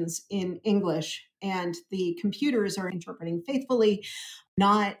instructions in English and the computers are interpreting faithfully,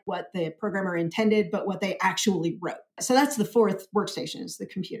 not what the programmer intended, but what they actually wrote. So that's the 4th workstation, is the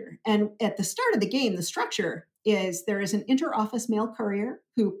computer. And at the start of the game, the structure is there is an inter-office mail courier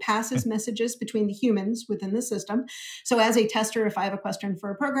who passes messages between the humans within the system. So as a tester, if I have a question for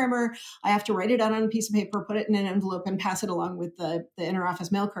a programmer, I have to write it out on a piece of paper, put it in an envelope, and pass it along with the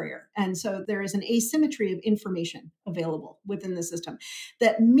inter-office mail courier. And so there is an asymmetry of information available within the system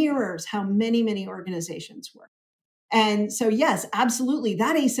that mirrors how many, many organizations work. And so, yes, absolutely,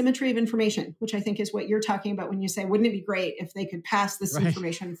 that asymmetry of information, which I think is what you're talking about when you say, wouldn't it be great if they could pass this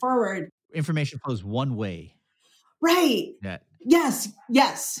information forward? Information flows one way. Right. Yeah.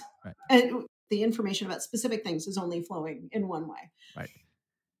 Yes. Right. And the information about specific things is only flowing in one way. Right.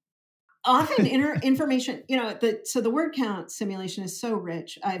 Often information, so the word count simulation is so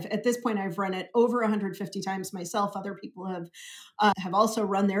rich. At this point, I've run it over 150 times myself. Other people have also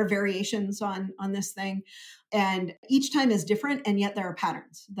run their variations on this thing. And each time is different, and yet there are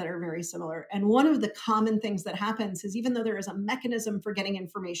patterns that are very similar. And one of the common things that happens is even though there is a mechanism for getting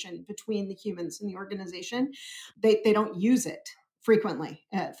information between the humans in the organization, they don't use it frequently.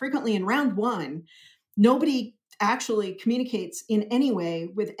 Frequently in round one, nobody actually communicates in any way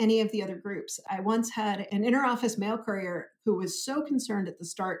with any of the other groups. I once had an interoffice mail courier who was so concerned at the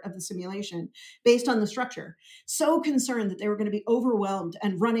start of the simulation, based on the structure, so concerned that they were going to be overwhelmed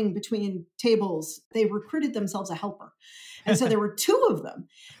and running between tables, they recruited themselves a helper. And so there were two of them.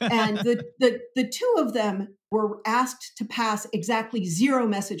 And the two of them were asked to pass exactly 0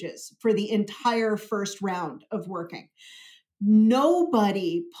 messages for the entire first round of working.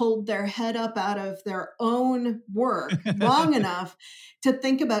 Nobody pulled their head up out of their own work long enough to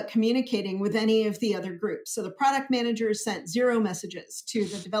think about communicating with any of the other groups. So the product managers sent 0 messages to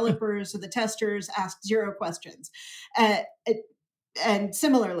the developers or the testers, asked 0 questions. And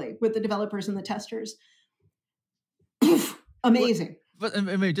similarly with the developers and the testers, amazing. But I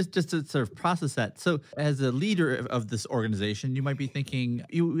mean, just to sort of process that. So as a leader of this organization, you might be thinking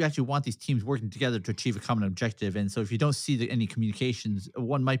you actually want these teams working together to achieve a common objective. And so if you don't see any communications,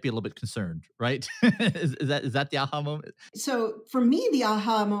 one might be a little bit concerned, right? is that the aha moment? So for me, the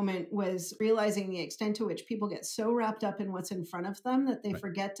aha moment was realizing the extent to which people get so wrapped up in what's in front of them that they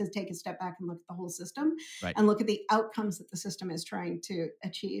forget to take a step back and look at the whole system and look at the outcomes that the system is trying to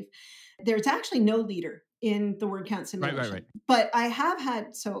achieve. There's actually no leader in the word count simulation. Right. But I have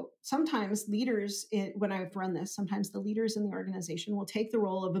had, so sometimes leaders, when I've run this, sometimes the leaders in the organization will take the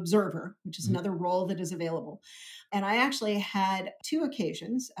role of observer, which is another role that is available. And I actually had 2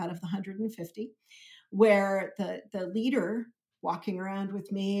 occasions out of the 150 where the leader walking around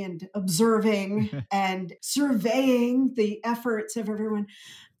with me and observing and surveying the efforts of everyone.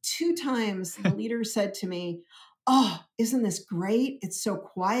 2 times the leader said to me, "Oh, isn't this great? It's so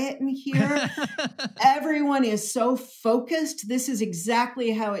quiet in here. Everyone is so focused. This is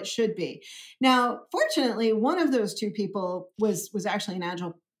exactly how it should be." Now, fortunately, one of those 2 people was actually an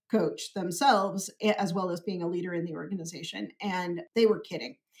agile coach themselves, as well as being a leader in the organization. And they were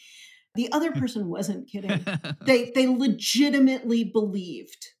kidding. The other person wasn't kidding. They legitimately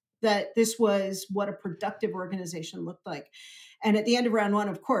believed that this was what a productive organization looked like. And at the end of round 1,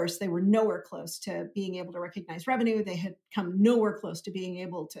 of course, they were nowhere close to being able to recognize revenue. They had come nowhere close to being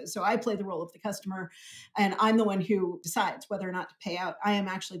able to. So I play the role of the customer, and I'm the one who decides whether or not to pay out. I am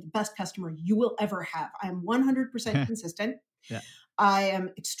actually the best customer you will ever have. I am 100% consistent. Yeah. I am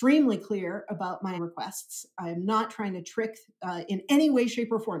extremely clear about my requests. I am not trying to trick in any way,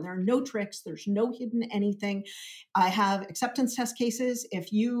 shape, or form. There are no tricks. There's no hidden anything. I have acceptance test cases.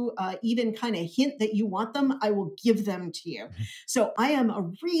 If you even kind of hint that you want them, I will give them to you. So I am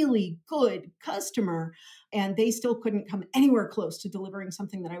a really good customer, and they still couldn't come anywhere close to delivering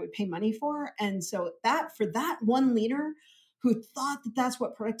something that I would pay money for. And so for that one leader who thought that that's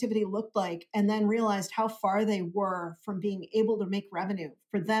what productivity looked like and then realized how far they were from being able to make revenue,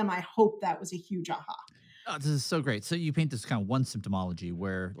 for them, I hope that was a huge aha. Oh, this is so great. So you paint this kind of one symptomology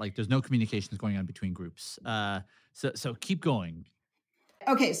where like there's no communications going on between groups. So keep going.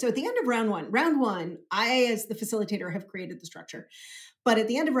 Okay, so at the end of round one, I, as the facilitator, have created the structure. But at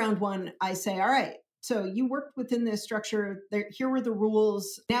the end of round 1, I say, all right, so you worked within this structure. Here were the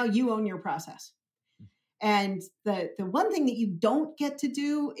rules. Now you own your process. And the one thing that you don't get to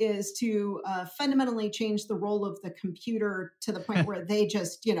do is to fundamentally change the role of the computer to the point where they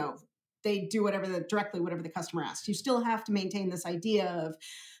just, they do whatever the customer asks. You still have to maintain this idea of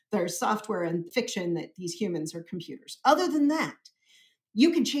there's software and fiction that these humans are computers. Other than that, you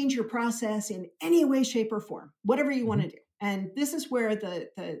can change your process in any way, shape, or form, whatever you want to do. And this is where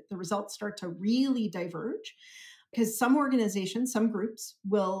the results start to really diverge. Because some organizations, some groups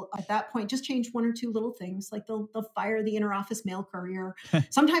will at that point just change 1 or 2 little things, like they'll fire the interoffice mail courier.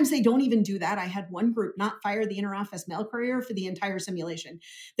 Sometimes they don't even do that. I had one group not fire the interoffice mail courier for the entire simulation.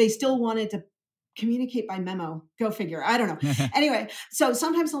 They still wanted to communicate by memo. Go figure. I don't know. Anyway, so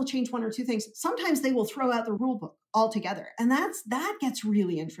sometimes they'll change 1 or 2 things. Sometimes they will throw out the rule book altogether. And that gets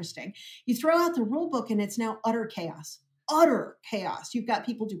really interesting. You throw out the rule book and it's now utter chaos. Utter chaos. You've got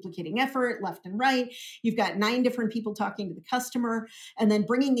people duplicating effort left and right. You've got 9 different people talking to the customer and then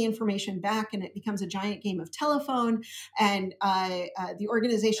bringing the information back, and it becomes a giant game of telephone. And the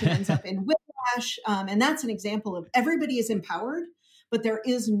organization ends up in whiplash. And that's an example of everybody is empowered, but there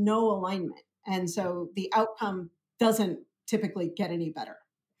is no alignment. And so the outcome doesn't typically get any better.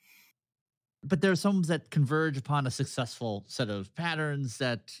 But there are some that converge upon a successful set of patterns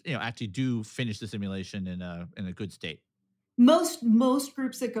that, actually do finish the simulation in a good state. Most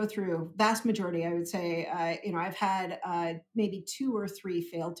groups that go through, vast majority, I would say, I've had maybe 2 or 3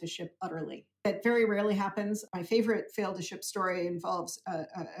 fail to ship utterly. That very rarely happens. My favorite fail to ship story involves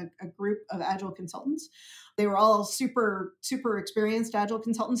a group of agile consultants. They were all super, super experienced agile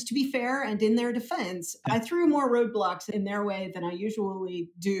consultants. To be fair, and in their defense, I threw more roadblocks in their way than I usually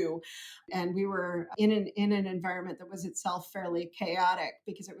do. And we were in an environment that was itself fairly chaotic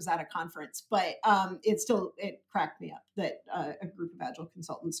because it was at a conference. But it cracked me up that a group of agile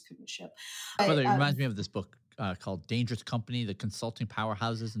consultants couldn't ship. By the way, it But, reminds me of this book called Dangerous Company, the consulting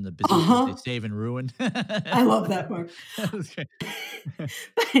powerhouses and the businesses they save and ruin. I love that book. That's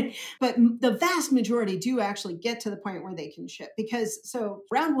great. but the vast majority do actually get to the point where they can ship because so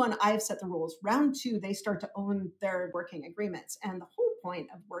round 1, I've set the rules. Round 2, they start to own their working agreements. And the whole point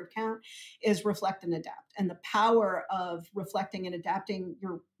of word count is reflect and adapt. And the power of reflecting and adapting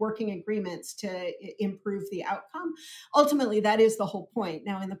your working agreements to improve the outcome. Ultimately, that is the whole point.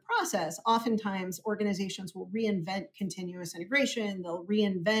 Now, in the process, oftentimes organizations will reinvent continuous integration. They'll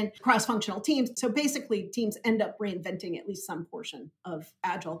reinvent cross-functional teams. So basically, teams end up reinventing at least some portion of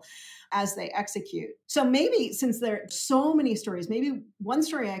Agile as they execute. So maybe since there are so many stories, maybe one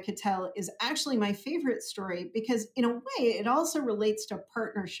story I could tell is actually my favorite story because in a way, it also relates to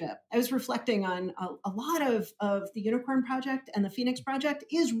partnership. I was reflecting on a lot of the Unicorn Project and the Phoenix Project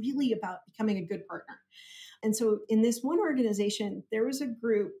is really about becoming a good partner. And so in this one organization, there was a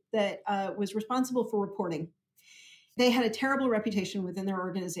group that was responsible for reporting. They had a terrible reputation within their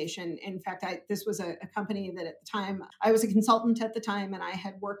organization. In fact, this was a company that at the time, I was a consultant at the time, and I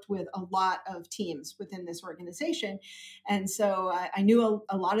had worked with a lot of teams within this organization. And so I knew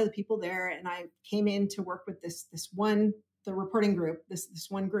a lot of the people there, and I came in to work with the reporting group, this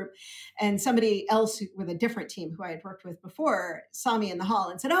one group, and somebody else with a different team who I had worked with before saw me in the hall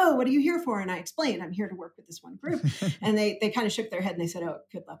and said, "Oh, what are you here for?" And I explained, "I'm here to work with this one group." And they kind of shook their head and they said, "Oh,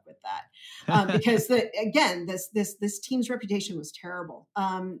 good luck with that," because this team's reputation was terrible.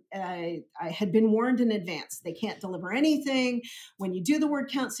 I had been warned in advance; they can't deliver anything. When you do the word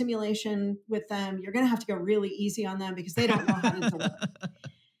count simulation with them, you're going to have to go really easy on them because they don't know how to deliver.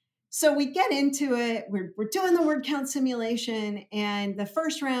 So we get into it. We're doing the word count simulation, and the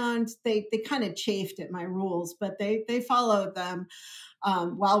first round they kind of chafed at my rules, but they followed them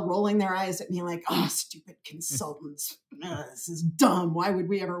while rolling their eyes at me like, "Oh, stupid consultants! This is dumb. Why would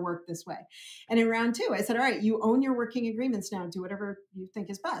we ever work this way?" And in round 2, I said, "All right, you own your working agreements now. Do whatever you think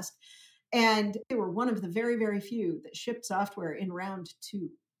is best." And they were one of the very, very few that shipped software in round 2.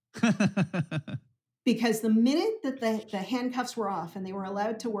 Because the minute that the handcuffs were off and they were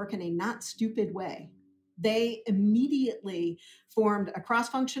allowed to work in a not stupid way, they immediately formed a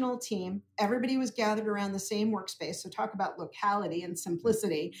cross-functional team. Everybody was gathered around the same workspace. So talk about locality and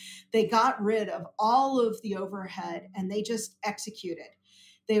simplicity. They got rid of all of the overhead and they just executed.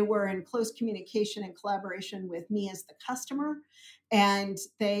 They were in close communication and collaboration with me as the customer. And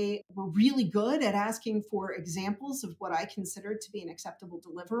they were really good at asking for examples of what I considered to be an acceptable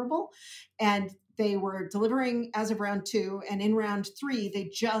deliverable. And they were delivering as of round 2. And in round 3, they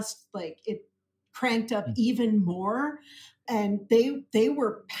just it cranked up even more. And they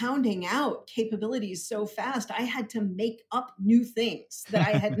were pounding out capabilities so fast, I had to make up new things that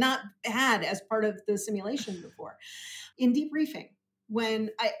I had not had as part of the simulation before. In debriefing, when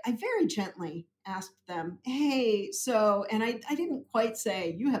I very gently asked them, "Hey, so," and I didn't quite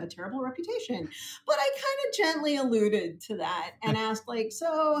say, "You have a terrible reputation," but I kind of gently alluded to that and asked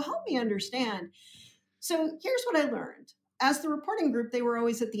 "So help me understand. So here's what I learned. As the reporting group, they were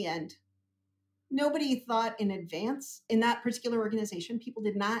always at the end. Nobody thought in advance in that particular organization. People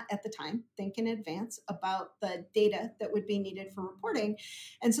did not at the time think in advance about the data that would be needed for reporting.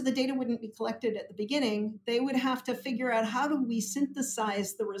 And so the data wouldn't be collected at the beginning. They would have to figure out how do we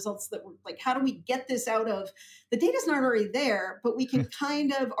synthesize the results that were how do we get this out of the data's not already there, but we can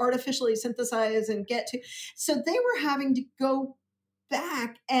kind of artificially synthesize and get to. So they were having to go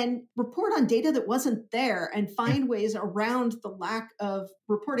back and report on data that wasn't there and find ways around the lack of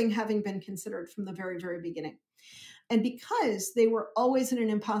reporting having been considered from the very, very beginning. And because they were always in an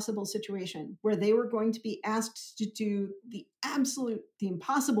impossible situation where they were going to be asked to do the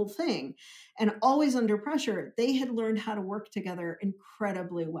impossible thing and always under pressure, they had learned how to work together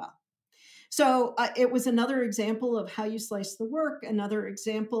incredibly well. So it was another example of how you slice the work, another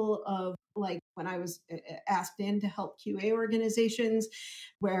example of like when I was asked in to help QA organizations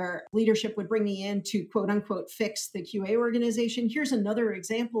where leadership would bring me in to quote unquote fix the QA organization. Here's another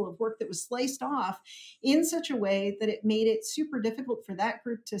example of work that was sliced off in such a way that it made it super difficult for that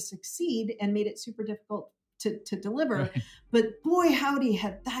group to succeed and made it super difficult to deliver. Right. But boy, howdy,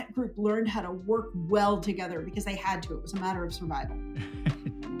 had that group learned how to work well together because they had to. It was a matter of survival.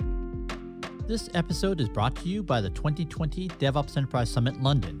 This episode is brought to you by the 2020 DevOps Enterprise Summit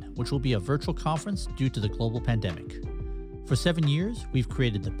London, which will be a virtual conference due to the global pandemic. For 7 years, we've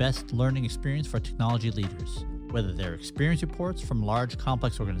created the best learning experience for technology leaders, whether they're experience reports from large,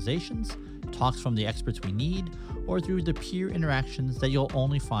 complex organizations, talks from the experts we need, or through the peer interactions that you'll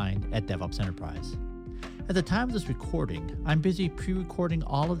only find at DevOps Enterprise. At the time of this recording, I'm busy pre-recording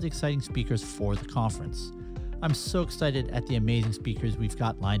all of the exciting speakers for the conference. I'm so excited at the amazing speakers we've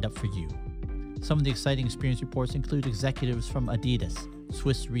got lined up for you. Some of the exciting experience reports include executives from Adidas,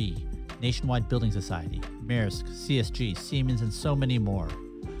 Swiss Re, Nationwide Building Society, Maersk, CSG, Siemens, and so many more.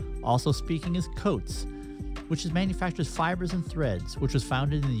 Also speaking is Coates, which manufactures fibers and threads, which was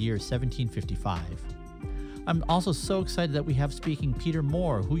founded in the year 1755. I'm also so excited that we have speaking Peter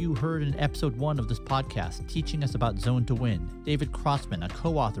Moore, who you heard in episode 1 of this podcast, teaching us about Zone to Win, David Crossman, a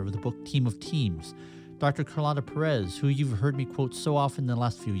co-author of the book Team of Teams, Dr. Carlotta Perez, who you've heard me quote so often in the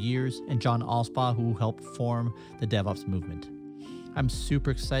last few years, and John Allspaw, who helped form the DevOps movement. I'm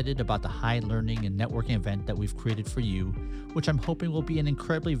super excited about the high learning and networking event that we've created for you, which I'm hoping will be an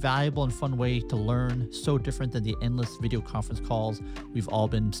incredibly valuable and fun way to learn, so different than the endless video conference calls we've all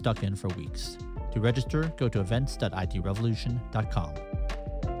been stuck in for weeks. To register, go to events.itrevolution.com.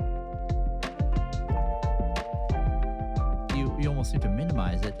 You almost seem to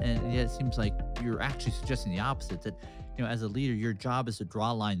minimize it, and yet it seems like you're actually suggesting the opposite, that as a leader, your job is to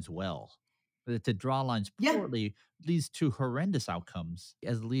draw lines well. But to draw lines poorly leads to horrendous outcomes.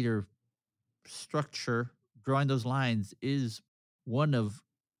 As a leader, structure, drawing those lines is one of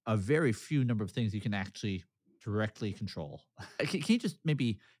a very few number of things you can actually directly control. Can you just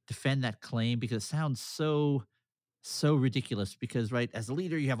maybe defend that claim? Because it sounds so ridiculous, because right, as a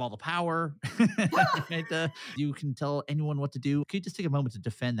leader you have all the power. Right? You can tell anyone what to do. Can you just take a moment to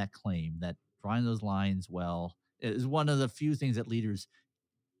defend that claim that drawing those lines well is one of the few things that leaders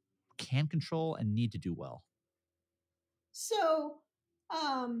can control and need to do well? So,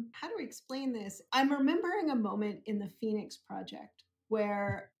 how do I explain this? I'm remembering a moment in the Phoenix project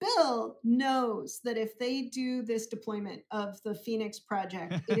where Bill knows that if they do this deployment of the Phoenix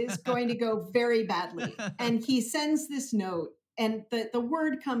project, it is going to go very badly. And he sends this note, and the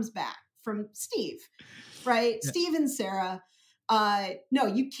word comes back from Steve, right? Yeah. Steve and Sarah, no,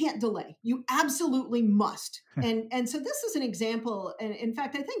 you can't delay. You absolutely must. And so this is an example. And in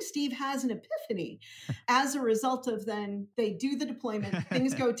fact, I think Steve has an epiphany as a result of then they do the deployment,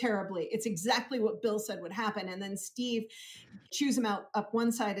 things go terribly. It's exactly what Bill said would happen. And then Steve chews him out up one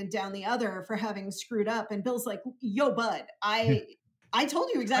side and down the other for having screwed up. And Bill's like, yo, bud, I told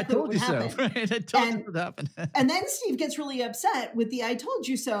you exactly what would happen. So, right? I told you what would happen. And then Steve gets really upset with the I told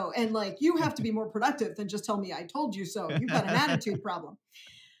you so. And like, you have to be more productive than just tell me I told you so. You've got an attitude problem.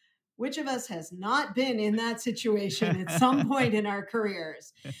 Which of us has not been in that situation at some point in our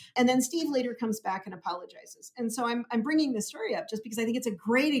careers? And then Steve later comes back and apologizes. And so I'm bringing this story up just because I think it's a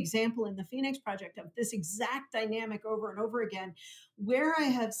great example in the Phoenix project of this exact dynamic over and over again, where I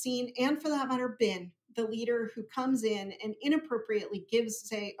have seen, and for that matter, been the leader who comes in and inappropriately gives,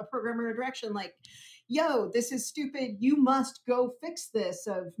 say, a programmer a direction like, yo, this is stupid. You must go fix this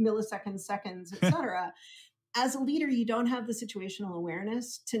of milliseconds, seconds, et cetera. As a leader, you don't have the situational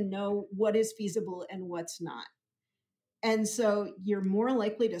awareness to know what is feasible and what's not. And so you're more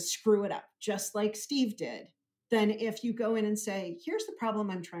likely to screw it up, just like Steve did, than if you go in and say, here's the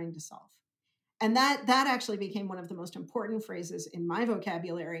problem I'm trying to solve. And that actually became one of the most important phrases in my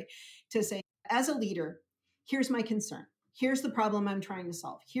vocabulary to say, as a leader, here's my concern. Here's the problem I'm trying to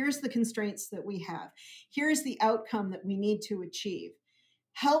solve. Here's the constraints that we have. Here's the outcome that we need to achieve.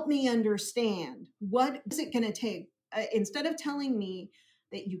 Help me understand, what is it going to take? Instead of telling me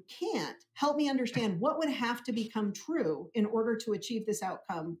that you can't, help me understand what would have to become true in order to achieve this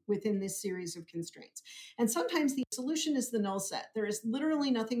outcome within this series of constraints. And sometimes the solution is the null set. There is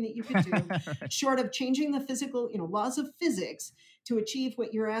literally nothing that you can do short of changing the physical, laws of physics to achieve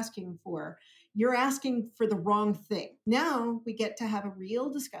what you're asking for. You're asking for the wrong thing. Now we get to have a real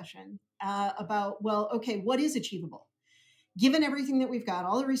discussion about, well, okay, what is achievable? Given everything that we've got,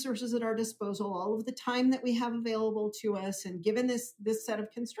 all the resources at our disposal, all of the time that we have available to us, and given this set of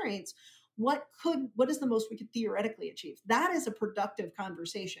constraints, what is the most we could theoretically achieve? That is a productive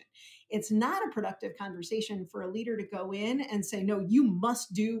conversation. It's not a productive conversation for a leader to go in and say, no, you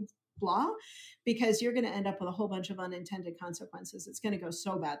must do blah, because you're going to end up with a whole bunch of unintended consequences. It's going to go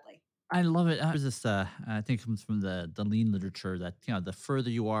so badly. I love it. There's this, I think it comes from the lean literature that, the further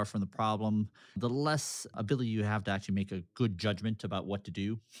you are from the problem, the less ability you have to actually make a good judgment about what to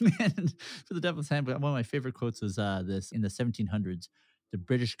do. And for the DevOps Handbook, one of my favorite quotes is this: in the 1700s, the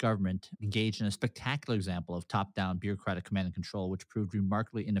British government engaged in a spectacular example of top-down bureaucratic command and control, which proved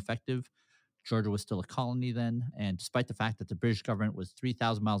remarkably ineffective. Georgia was still a colony then, and despite the fact that the British government was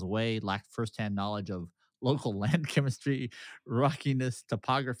 3,000 miles away, lacked firsthand knowledge of local land chemistry, rockiness,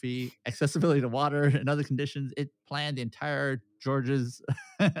 topography, accessibility to water, and other conditions, it planned the entire Georgia's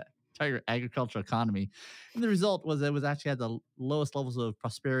entire agricultural economy. And the result was it was actually had the lowest levels of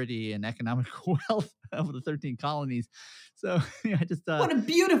prosperity and economic wealth of the 13 colonies. So I just What a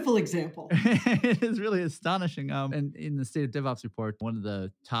beautiful example. it is really astonishing. And in the State of DevOps report, one of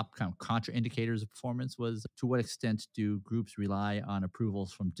the top kind of contraindicators of performance was to what extent do groups rely on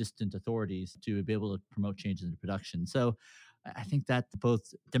approvals from distant authorities to be able to promote changes in production. So I think that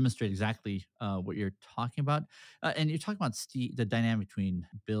both demonstrate exactly what you're talking about. And you're talking about Steve, the dynamic between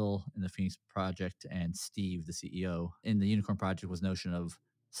Bill in the Phoenix Project and Steve, the CEO. In the Unicorn Project was notion of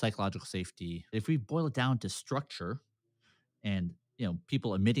psychological safety. If we boil it down to structure and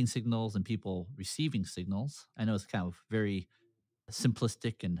people emitting signals and people receiving signals, I know it's kind of very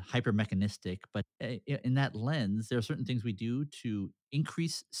simplistic and hyper mechanistic, but in that lens, there are certain things we do to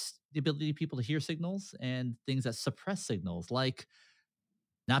increase the ability of people to hear signals and things that suppress signals, like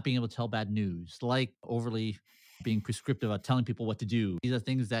not being able to tell bad news, like overly being prescriptive about telling people what to do. These are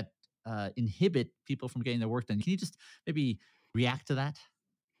things that inhibit people from getting their work done. Can you just maybe react to that?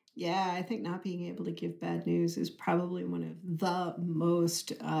 Yeah, I think not being able to give bad news is probably one of the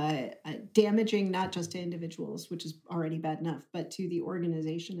most damaging, not just to individuals, which is already bad enough, but to the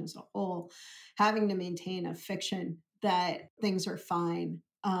organization as a whole. Having to maintain a fiction that things are fine.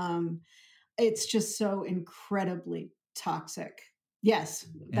 It's just so incredibly toxic. Yes,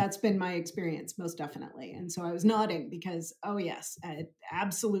 Yeah. that's been my experience, most definitely. And so I was nodding because, oh, yes,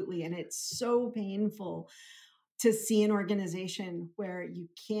 absolutely. And it's so painful to see an organization where you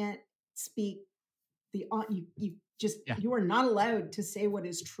can't speak Yeah. you are not allowed to say what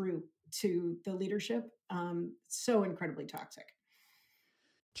is true to the leadership. So incredibly toxic.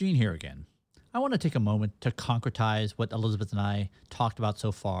 Gene here again. I want to take a moment to concretize what Elisabeth and I talked about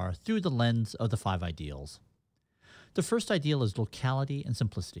so far through the lens of the 5 ideals. The first ideal is locality and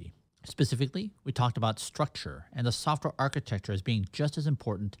simplicity. Specifically, we talked about structure and the software architecture as being just as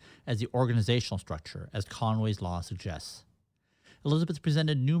important as the organizational structure, as Conway's law suggests. Elisabeth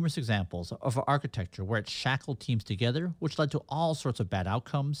presented numerous examples of architecture where it shackled teams together, which led to all sorts of bad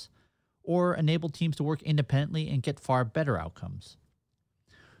outcomes, or enabled teams to work independently and get far better outcomes.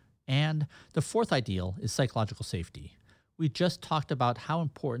 And the fourth ideal is psychological safety. We just talked about how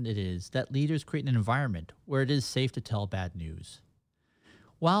important it is that leaders create an environment where it is safe to tell bad news.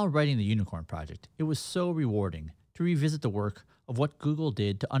 While writing the Unicorn Project, it was so rewarding to revisit the work of what Google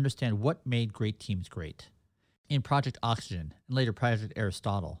did to understand what made great teams great. In Project Oxygen and later Project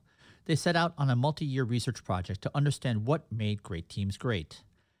Aristotle, they set out on a multi-year research project to understand what made great teams great.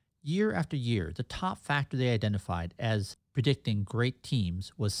 Year after year, the top factor they identified as predicting great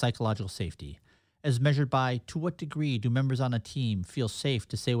teams was psychological safety, as measured by to what degree do members on a team feel safe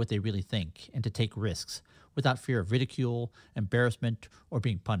to say what they really think and to take risks without fear of ridicule, embarrassment, or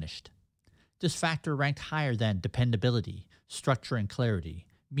being punished. This factor ranked higher than dependability, structure and clarity,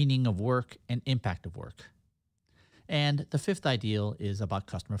 meaning of work, and impact of work. And the fifth ideal is about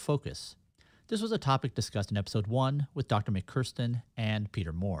customer focus. This was a topic discussed in episode 1 with Dr. McKirsten and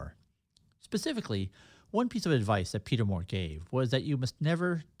Peter Moore. Specifically, one piece of advice that Peter Moore gave was that you must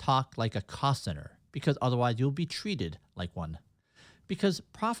never talk like a cost center, because otherwise you'll be treated like one. Because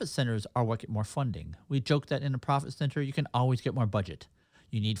profit centers are what get more funding. We joke that in a profit center, you can always get more budget.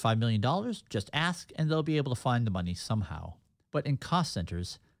 You need $5 million, just ask, and they'll be able to find the money somehow. But in cost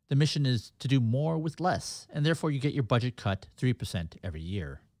centers, the mission is to do more with less, and therefore you get your budget cut 3% every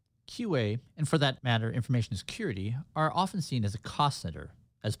year. QA, and for that matter, information security, are often seen as a cost center,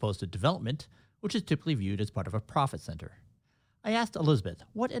 as opposed to development, which is typically viewed as part of a profit center. I asked Elisabeth,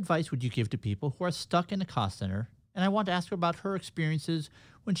 what advice would you give to people who are stuck in a cost center? And I want to ask her about her experiences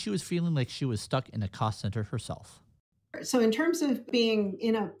when she was feeling like she was stuck in a cost center herself. So in terms of being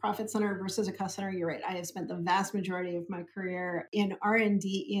in a profit center versus a cost center, you're right. I have spent the vast majority of my career in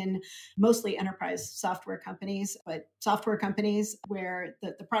R&D in mostly enterprise software companies, but software companies where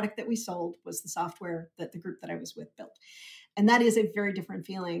the product that we sold was the software that the group that I was with built. And that is a very different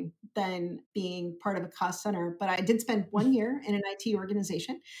feeling than being part of a cost center. But I did spend 1 year in an IT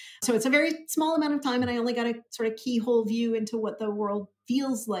organization. So it's a very small amount of time, and I only got a sort of keyhole view into what the world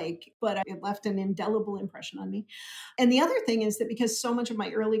feels like, but it left an indelible impression on me. And the other thing is that because so much of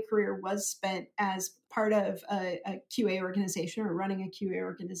my early career was spent as part of a QA organization or running a QA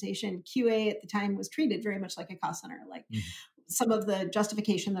organization, QA at the time was treated very much like a cost center. Like some of the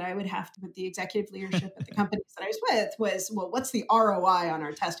justification that I would have with the executive leadership at the companies that I was with was, well, what's the ROI on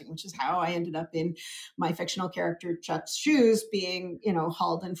our testing, which is how I ended up in my fictional character Chuck's shoes, being,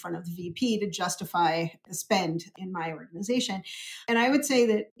 hauled in front of the VP to justify the spend in my organization. And I would say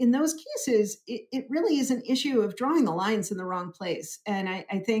that in those cases, it really is an issue of drawing the lines in the wrong place. And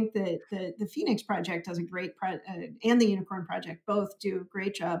I think that the Phoenix Project does a great, and the Unicorn Project both do a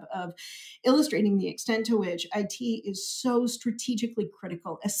great job of illustrating the extent to which IT is so strategically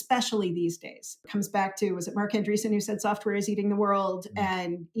critical, especially these days. It comes back to, was it Mark Andreessen who said software is eating the world?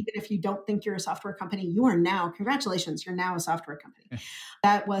 And even if you don't think you're a software company, you are now, congratulations, you're now a software company.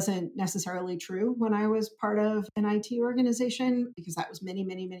 That wasn't necessarily true when I was part of an IT organization, because that was many,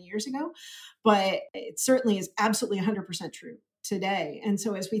 many, many years ago. But it certainly is absolutely 100% true today. And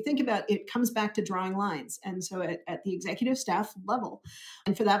so as we think about it, comes back to drawing lines. And so at the executive staff level,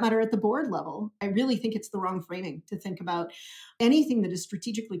 and for that matter, at the board level, I really think it's the wrong framing to think about anything that is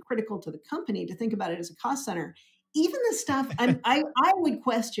strategically critical to the company, to think about it as a cost center. Even the stuff I would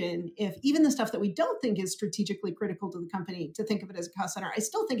question if even the stuff that we don't think is strategically critical to the company, to think of it as a cost center, I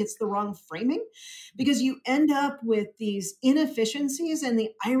still think it's the wrong framing, because you end up with these inefficiencies. And the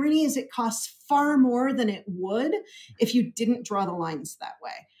irony is it costs far more than it would if you didn't draw the lines that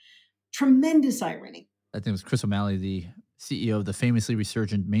way. Tremendous irony. I think it was Chris O'Malley, the CEO of the famously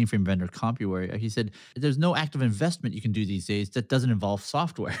resurgent mainframe vendor CompuWare. He said, there's no active investment you can do these days that doesn't involve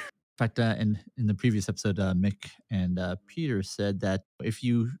software. In fact, in the previous episode, Mick and Peter said that if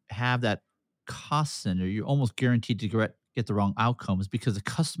you have that cost center, you're almost guaranteed to get the wrong outcomes, because the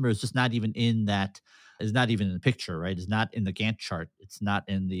customer is just not even in that, is not even in the picture, right? It's not in the Gantt chart. It's not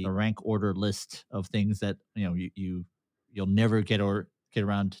in the rank order list of things that you'll never get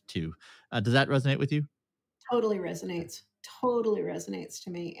around to. Does that resonate with you? Totally resonates. Totally resonates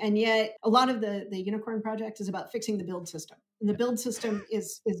to me. And yet a lot of the Unicorn Project is about fixing the build system. And the build system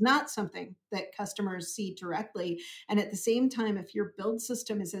is not something that customers see directly. And at the same time, if your build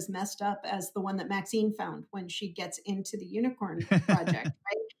system is as messed up as the one that Maxine found when she gets into the Unicorn Project,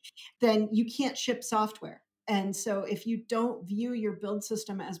 right, then you can't ship software. And so if you don't view your build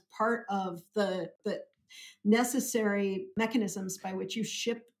system as part of the necessary mechanisms by which you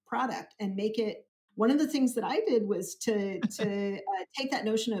ship product and make it, one of the things that I did was to take that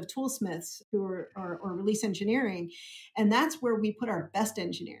notion of toolsmiths who are release engineering, and that's where we put our best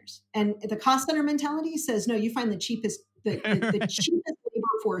engineers. And the cost center mentality says, no, you find the cheapest, the cheapest labor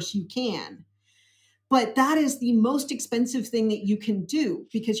force you can. But that is the most expensive thing that you can do,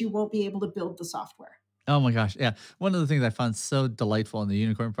 because you won't be able to build the software. Oh my gosh. Yeah. One of the things I found so delightful in the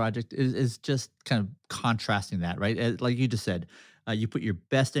Unicorn Project is just kind of contrasting that, right? Like you just said, you put your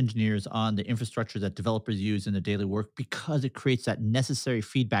best engineers on the infrastructure that developers use in their daily work, because it creates that necessary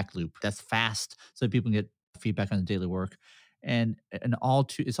feedback loop that's fast, so people can get feedback on the daily work. And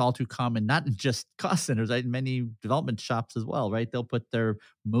it's all too common, not in just cost centers, right? In many development shops as well, right? They'll put their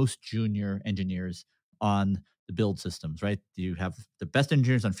most junior engineers on the build systems, right? You have the best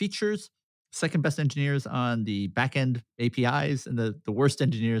engineers on features, second best engineers on the back end APIs, and the worst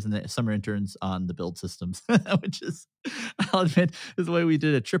engineers and the summer interns on the build systems, which is, I'll admit, is the way we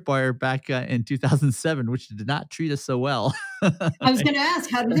did at Tripwire back in 2007, which did not treat us so well. I was going to ask,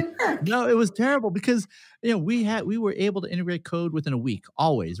 how did it work? No, it was terrible, because we were able to integrate code within a week,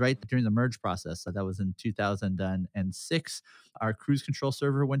 always, right? During the merge process. So that was in 2006. Our cruise control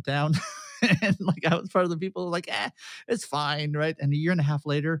server went down, and like I was part of the people like, it's fine, right? And a year and a half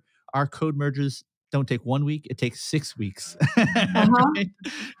later, our code merges don't take 1 week, it takes 6 weeks. Right?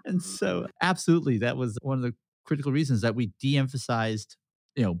 And so absolutely, that was one of the critical reasons that we de-emphasized,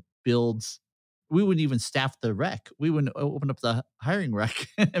 builds. We wouldn't even staff the rec. We wouldn't open up the hiring rec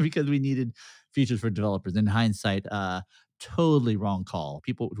because we needed features for developers. In hindsight, totally wrong call.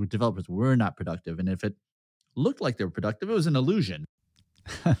 Developers were not productive. And if it looked like they were productive, it was an illusion.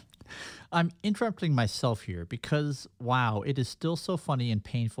 I'm interrupting myself here because, wow, it is still so funny and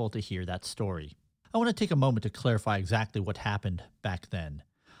painful to hear that story. I want to take a moment to clarify exactly what happened back then.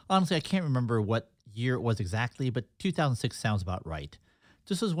 Honestly, I can't remember what year it was exactly, but 2006 sounds about right.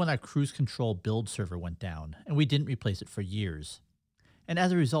 This was when our cruise control build server went down, and we didn't replace it for years. And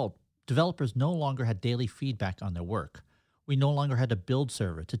as a result, developers no longer had daily feedback on their work. We no longer had a build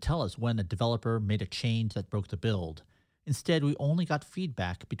server to tell us when a developer made a change that broke the build. Instead, we only got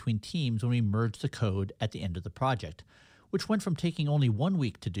feedback between teams when we merged the code at the end of the project, which went from taking only 1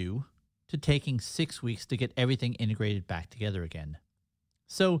 week to do to taking 6 weeks to get everything integrated back together again.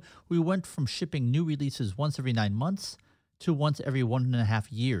 So we went from shipping new releases once every 9 months to once every 1.5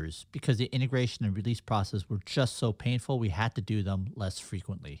 years because the integration and release process were just so painful we had to do them less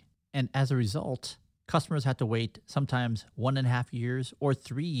frequently. And as a result, customers had to wait sometimes 1.5 years or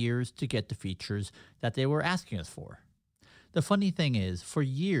 3 years to get the features that they were asking us for. The funny thing is, for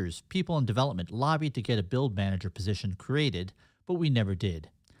years, people in development lobbied to get a build manager position created, but we never did.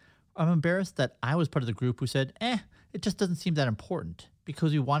 I'm embarrassed that I was part of the group who said, it just doesn't seem that important,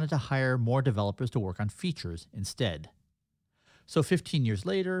 because we wanted to hire more developers to work on features instead. So 15 years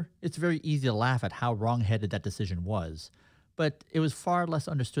later, it's very easy to laugh at how wrong-headed that decision was, but it was far less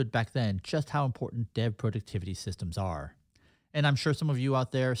understood back then just how important dev productivity systems are. And I'm sure some of you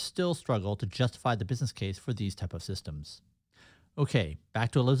out there still struggle to justify the business case for these type of systems. Okay,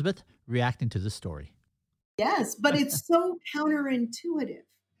 back to Elisabeth reacting to this story. Yes, but it's so counterintuitive.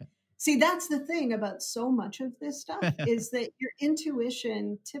 See, that's the thing about so much of this stuff is that your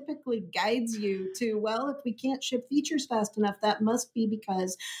intuition typically guides you to, well, if we can't ship features fast enough, that must be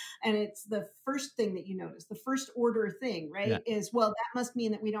because, and it's the first thing that you notice, the first order thing, right, is, well, that must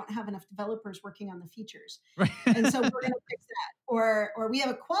mean that we don't have enough developers working on the features. Right. And so we're going to fix that. Or we have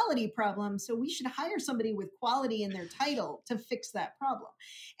a quality problem, so we should hire somebody with quality in their title to fix that problem.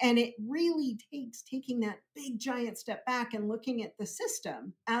 And it really takes taking that big giant step back and looking at the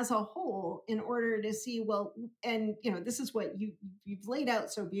system as a whole in order to see, well, and this is what you've laid out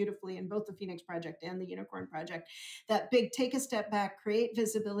so beautifully in both the Phoenix Project and the Unicorn Project, that big take a step back, create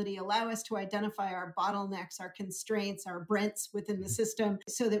visibility, allow us to identify our bottlenecks, our constraints, our Brents within the system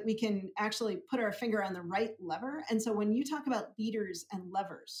so that we can actually put our finger on the right lever. And so when you talk about leaders and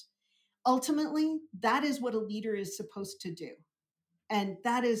levers, ultimately, that is what a leader is supposed to do. And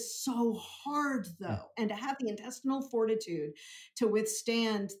that is so hard, though. And to have the intestinal fortitude to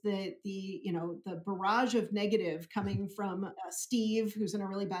withstand the barrage of negative coming from Steve, who's in a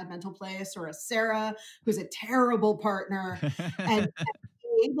really bad mental place, or a Sarah, who's a terrible partner, and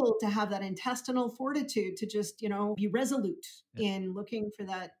be able to have that intestinal fortitude to just, be resolute in looking for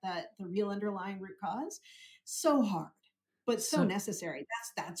the real underlying root cause. So hard, but so necessary.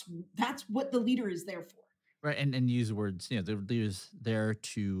 That's what the leader is there for. Right, and use words, the leader's there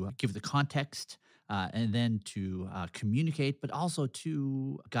to give the context and then to communicate, but also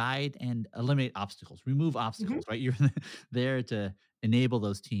to guide and eliminate obstacles, remove obstacles, right? You're there to enable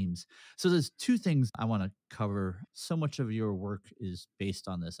those teams. So there's two things I want to cover. So much of your work is based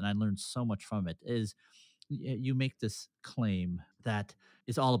on this, and I learned so much from it, is you make this claim that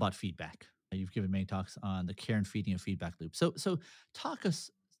it's all about feedback. You've given many talks on the care and feeding of feedback loop. So talk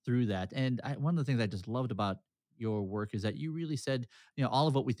us through that. And one of the things I just loved about your work is that you really said, all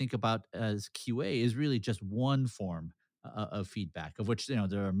of what we think about as QA is really just one form of feedback, of which,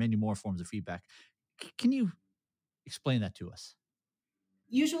 there are many more forms of feedback. Can you explain that to us?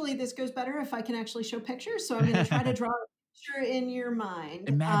 Usually this goes better if I can actually show pictures. So I'm going to try to draw a picture in your mind.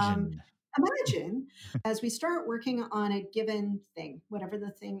 Imagine as we start working on a given thing, whatever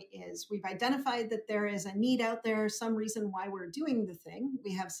the thing is, we've identified that there is a need out there, some reason why we're doing the thing.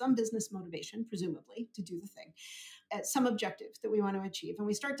 We have some business motivation, presumably, to do the thing, some objective that we want to achieve. And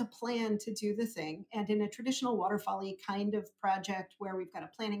we start to plan to do the thing. And in a traditional waterfall-y kind of project where we've got a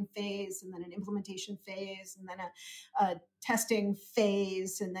planning phase and then an implementation phase and then a testing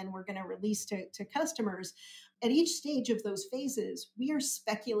phase, and then we're going to release to customers. At each stage of those phases, we are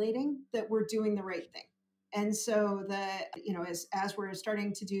speculating that we're doing the right thing. And so as we're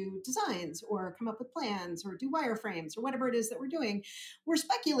starting to do designs or come up with plans or do wireframes or whatever it is that we're doing, we're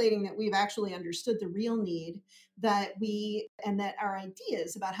speculating that we've actually understood the real need and that our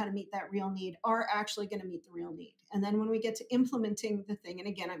ideas about how to meet that real need are actually going to meet the real need. And then when we get to implementing the thing, and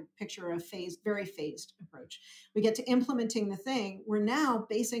again, I picture a very phased approach. We get to implementing the thing. We're now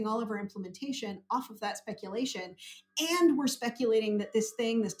basing all of our implementation off of that speculation. And we're speculating that this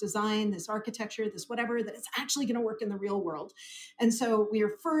thing, this design, this architecture, this whatever, that it's actually going to work in the real world. And so we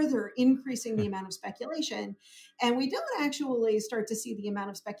are further increasing the amount of speculation. And we don't actually start to see the amount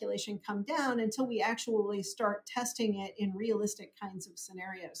of speculation come down until we actually start testing it in realistic kinds of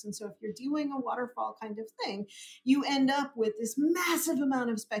scenarios. And so if you're doing a waterfall kind of thing, you end up with this massive amount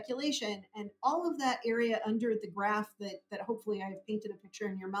of speculation, and all of that area under the graph that hopefully I've painted a picture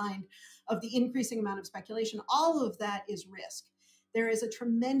in your mind of the increasing amount of speculation, all of that is risk. There is a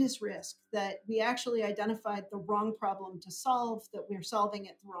tremendous risk that we actually identified the wrong problem to solve, that we're solving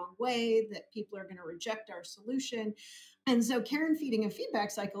it the wrong way, that people are going to reject our solution. And so, care and feeding of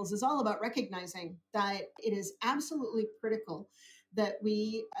feedback cycles is all about recognizing that it is absolutely critical that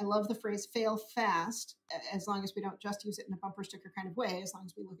I love the phrase fail fast, as long as we don't just use it in a bumper sticker kind of way, as long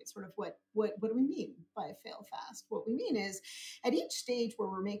as we look at sort of what do we mean by fail fast? What we mean is at each stage where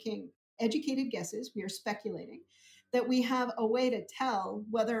we're making educated guesses, we are speculating, that we have a way to tell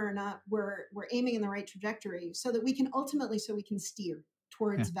whether or not we're aiming in the right trajectory so that we can ultimately steer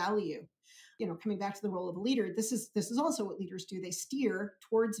towards value. Coming back to the role of a leader, this is also what leaders do. They steer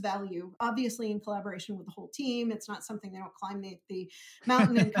towards value, obviously in collaboration with the whole team. It's not something, they don't climb the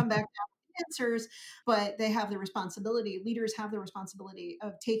mountain and come back down with answers, but they have the responsibility. Leaders have the responsibility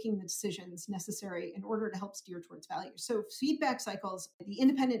of taking the decisions necessary in order to help steer towards value. So feedback cycles, the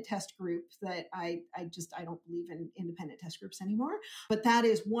independent test group that I don't believe in independent test groups anymore, but that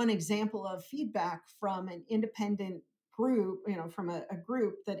is one example of feedback from an independent group, from a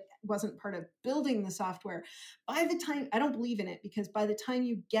group that wasn't part of building the software. By the time, I don't believe in it, because by the time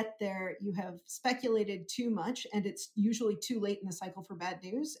you get there, you have speculated too much, and it's usually too late in the cycle for bad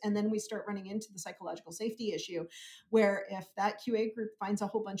news. And then we start running into the psychological safety issue, where if that QA group finds a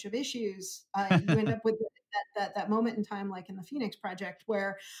whole bunch of issues, you end up with that moment in time, like in the Phoenix project,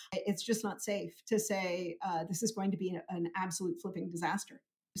 where it's just not safe to say this is going to be an absolute flipping disaster.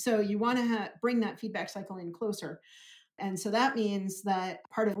 So you want to bring that feedback cycle in closer. And so that means that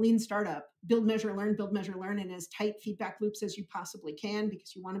part of lean startup, build, measure, learn in as tight feedback loops as you possibly can,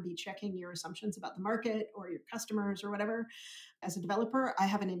 because you want to be checking your assumptions about the market or your customers or whatever. As a developer, I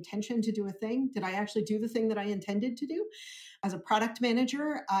have an intention to do a thing. Did I actually do the thing that I intended to do? As a product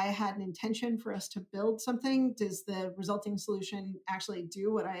manager, I had an intention for us to build something. Does the resulting solution actually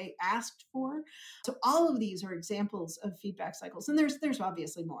do what I asked for? So all of these are examples of feedback cycles. And there's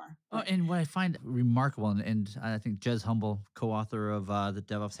obviously more. Oh, and what I find remarkable, and I think Jez Humble, co-author of the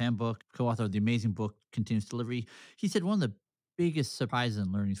DevOps Handbook, co-author of the amazing book Continuous Delivery, he said one of the biggest surprises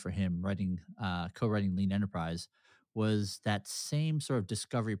and learnings for him co-writing Lean Enterprise was that same sort of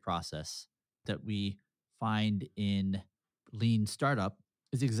discovery process that we find in Lean Startup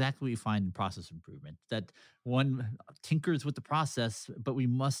is exactly what you find in process improvement. That one tinkers with the process, but we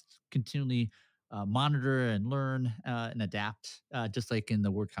must continually monitor and learn and adapt, just like in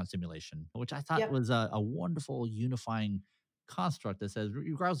the WordCount simulation, which I thought Yep. was a wonderful unifying construct that says,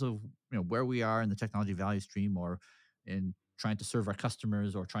 regardless of where we are in the technology value stream, or in trying to serve our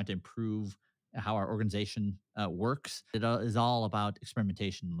customers, or trying to improve how our organization works, it is all about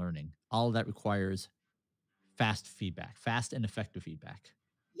experimentation and learning. All of that requires fast feedback, fast and effective feedback.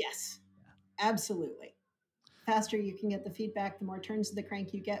 Yes, absolutely. Faster you can get the feedback, the more turns of the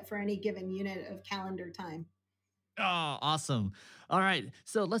crank you get for any given unit of calendar time. Oh, awesome. All right.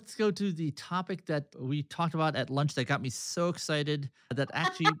 So let's go to the topic that we talked about at lunch that got me so excited, that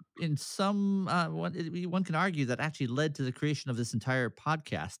actually, in some, one can argue that actually led to the creation of this entire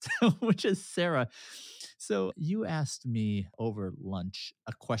podcast, which is Sarah. So you asked me over lunch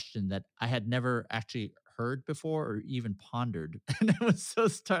a question that I had never actually heard before or even pondered. And it was so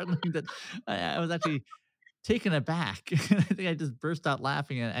startling that I was actually taken aback. I think I just burst out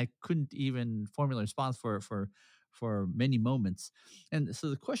laughing, and I couldn't even formulate a response for many moments. And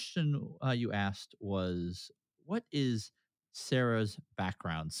so the question you asked was, "What is Sarah's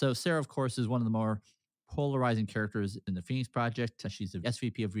background?" So Sarah, of course, is one of the more polarizing characters in the Phoenix Project. She's the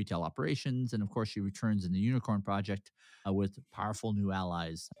SVP of Retail Operations, and of course, she returns in the Unicorn Project with powerful new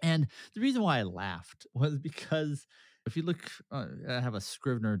allies. And the reason why I laughed was because if you look, I have a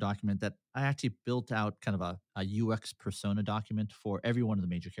Scrivener document that I actually built out, kind of a UX persona document for every one of the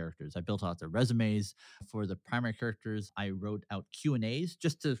major characters. I built out their resumes. For the primary characters, I wrote out Q&As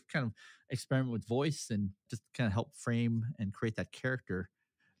just to kind of experiment with voice and just kind of help frame and create that character.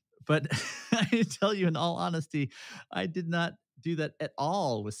 But I tell you, in all honesty, I did not do that at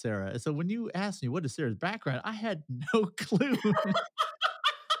all with Sarah. So when you asked me what is Sarah's background, I had no clue.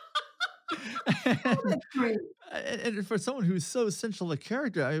 Oh, that's great. And for someone who's so essential a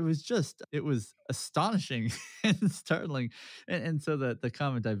character, it was astonishing and startling. And so the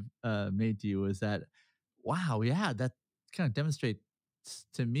comment I've made to you was that, wow, yeah, that kind of demonstrates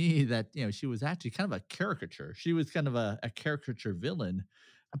to me that, she was actually kind of a caricature. She was kind of a caricature villain.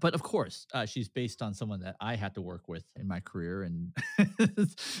 But of course, she's based on someone that I had to work with in my career, and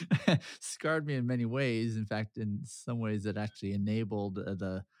scarred me in many ways. In fact, in some ways, it actually enabled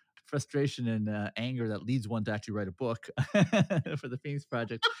the frustration and anger that leads one to actually write a book for the Phoenix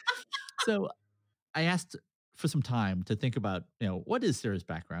Project. So I asked for some time to think about, what is Sarah's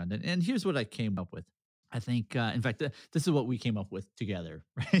background? And here's what I came up with. I think, in fact, this is what we came up with together,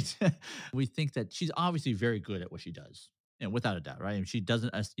 right? We think that she's obviously very good at what she does, without a doubt, right? And she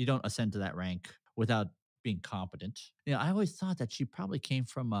doesn't, you don't ascend to that rank without being competent. I always thought that she probably came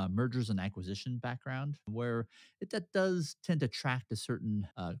from a mergers and acquisition background where that does tend to attract a certain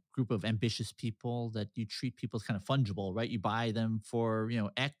group of ambitious people that you treat people as kind of fungible, right? You buy them for,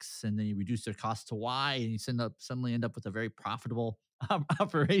 X and then you reduce their cost to Y and you suddenly end up with a very profitable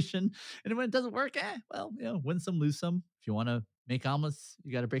operation. And when it doesn't work, well, win some, lose some. If you want to make omelets,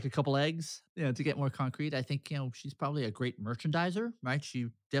 you got to break a couple eggs, to get more concrete. I think, she's probably a great merchandiser, right? She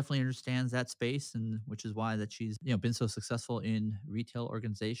definitely understands that space, and which is why that she's, been so successful in retail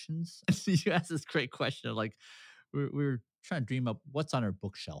organizations. You asked this great question of like, we were trying to dream up what's on her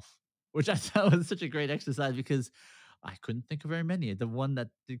bookshelf, which I thought was such a great exercise because I couldn't think of very many. The one that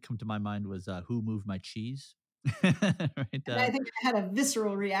did come to my mind was Who Moved My Cheese? Right. And I think I had a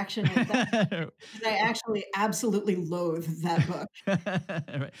visceral reaction at that because I actually absolutely loathe that book.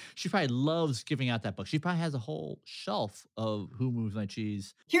 Right. She probably loves giving out that book. She probably has a whole shelf of Who Moves My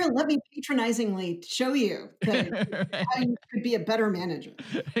Cheese. Here, let me patronizingly show you that how Right. you could be a better manager.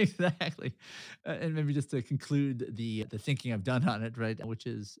 Exactly. And maybe just to conclude the thinking I've done on it, right, which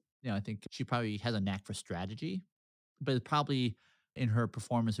is, I think she probably has a knack for strategy, but it's probably in her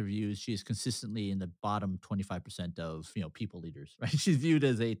performance reviews, she is consistently in the bottom 25% of, people leaders, right? She's viewed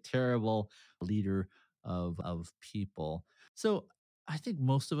as a terrible leader of people. So I think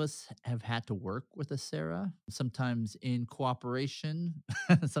most of us have had to work with a Sarah, sometimes in cooperation,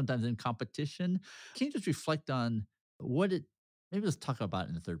 sometimes in competition. Can you just reflect on what it, maybe let's talk about it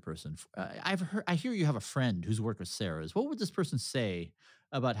in the third person. I hear you have a friend who's worked with Sarahs. What would this person say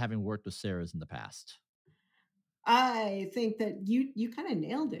about having worked with Sarahs in the past? I think that you kind of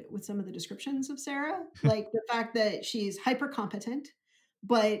nailed it with some of the descriptions of Sarah, like the fact that she's hyper competent,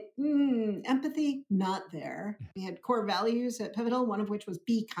 but empathy not there. We had core values at Pivotal, one of which was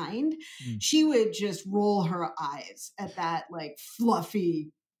be kind. Mm. She would just roll her eyes at that like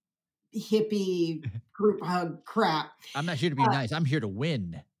fluffy hippie group hug crap. I'm not here to be nice. I'm here to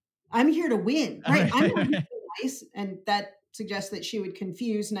win. I'm here to win, All right? I'm not here to right. be nice, and that suggests that she would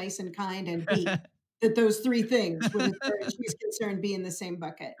confuse nice and kind and hate. That those three things would, as far as she's concerned, be in the same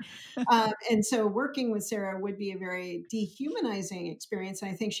bucket. And so working with Sarah would be a very dehumanizing experience. And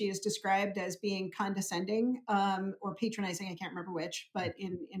I think she is described as being condescending or patronizing. I can't remember which, but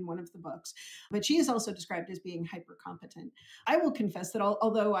in one of the books. But she is also described as being hyper competent. I will confess that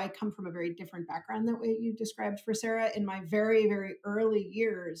although I come from a very different background than what you described for Sarah, in my very, very early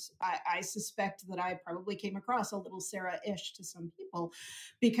years, I suspect that I probably came across a little Sarah-ish to some people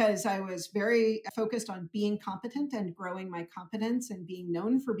because I was very focused on being competent and growing my competence and being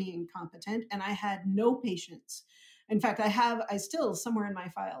known for being competent. And I had no patience. In fact, I still somewhere in my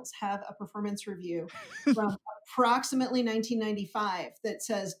files have a performance review from approximately 1995 that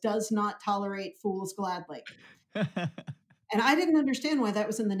says does not tolerate fools gladly. And I didn't understand why that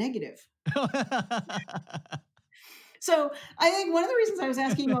was in the negative. So I think one of the reasons I was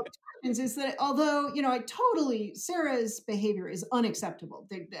asking about questions is that although, Sarah's behavior is unacceptable.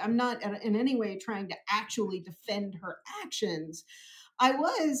 I'm not in any way trying to actually defend her actions. I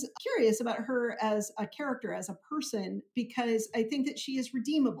was curious about her as a character, as a person, because I think that she is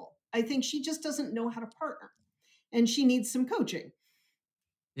redeemable. I think she just doesn't know how to partner and she needs some coaching.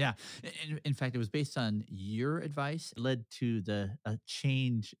 Yeah. In fact, it was based on your advice. It led to the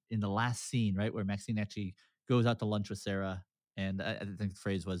change in the last scene, right? Where Maxine actually goes out to lunch with Sarah. And I think the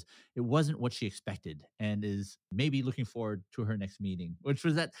phrase was, it wasn't what she expected and is maybe looking forward to her next meeting, which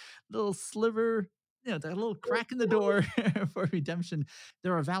was that little sliver, that little crack in the door for redemption.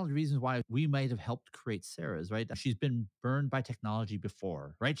 There are valid reasons why we might have helped create Sarah's, right? She's been burned by technology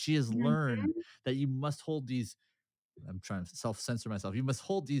before, right? She has learned Mhm. that you must hold these, I'm trying to self-censor myself. You must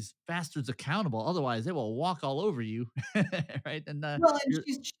hold these bastards accountable, otherwise they will walk all over you, right? And Well, and you're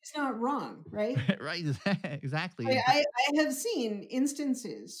she's not wrong, right? right, exactly. I have seen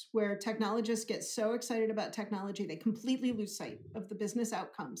instances where technologists get so excited about technology, they completely lose sight of the business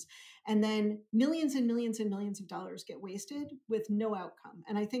outcomes. And then millions and millions and millions of dollars get wasted with no outcome.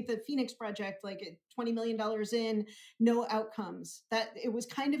 And I think the Phoenix Project, like at $20 million in, no outcomes, that it was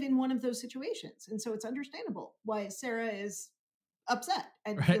kind of in one of those situations. And so it's understandable why Sarah is upset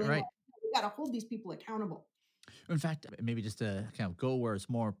and Right, feeling like right. we got to hold these people accountable. In fact, maybe just to kind of go where it's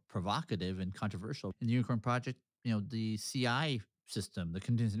more provocative and controversial. In the Unicorn Project, the CI system, the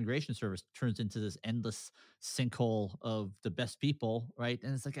continuous integration service, turns into this endless sinkhole of the best people, right?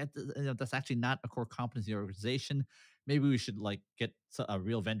 And it's like that's actually not a core competency of the organization. maybe we should like get a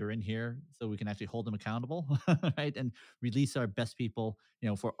real vendor in here so we can actually hold them accountable, right? And release our best people,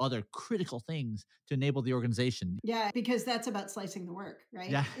 for other critical things to enable the organization. Yeah, because that's about slicing the work,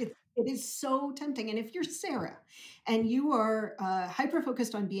 right? Yeah. It is so tempting. And if you're Sarah and you are hyper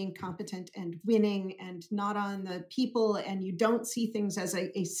focused on being competent and winning and not on the people, and you don't see things as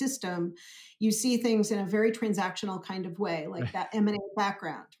a system, you see things in a very transactional kind of way, like that M&A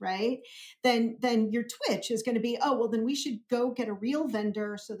background, right? Then your twitch is going to be, oh, well, then we should go get a real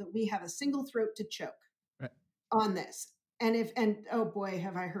vendor so that we have a single throat to choke Right. on this. And oh boy,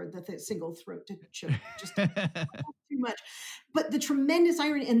 have I heard that the single throat to choke just too much. But the tremendous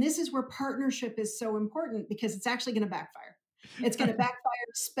irony, and this is where partnership is so important, because it's actually going to backfire. It's going to backfire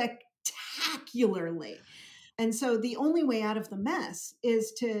spectacularly. And so the only way out of the mess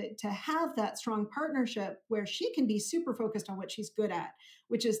is to have that strong partnership where she can be super focused on what she's good at,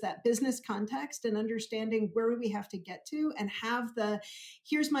 which is that business context and understanding where we have to get to, and have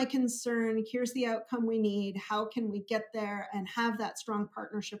here's my concern, here's the outcome we need, how can we get there, and have that strong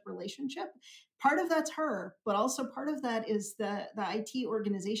partnership relationship. Part of that's her, but also part of that is the IT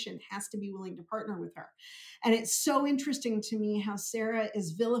organization has to be willing to partner with her. And it's so interesting to me how Sarah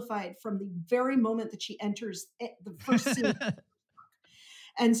is vilified from the very moment that she enters the first scene.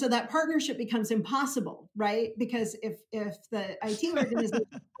 And so that partnership becomes impossible, right? Because if the IT organization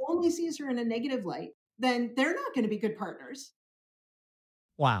only sees her in a negative light, then they're not going to be good partners.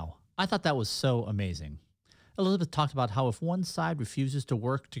 Wow. I thought that was so amazing. Elisabeth talked about how if one side refuses to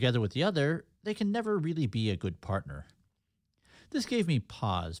work together with the other, they can never really be a good partner. This gave me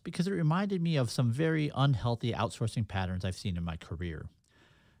pause because it reminded me of some very unhealthy outsourcing patterns I've seen in my career.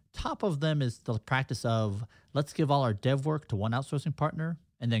 Top of them is the practice of let's give all our dev work to one outsourcing partner,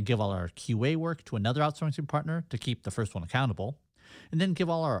 and then give all our QA work to another outsourcing partner to keep the first one accountable, and then give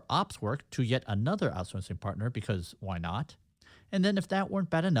all our ops work to yet another outsourcing partner because why not? And then if that weren't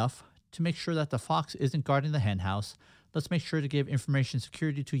bad enough, to make sure that the fox isn't guarding the henhouse, let's make sure to give information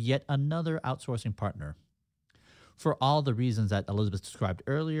security to yet another outsourcing partner. For all the reasons that Elisabeth described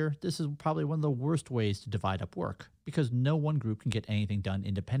earlier, this is probably one of the worst ways to divide up work, because no one group can get anything done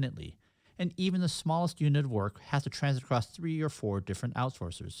independently, and even the smallest unit of work has to transit across 3 or 4 different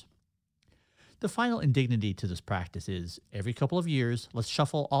outsourcers. The final indignity to this practice is, every couple of years, let's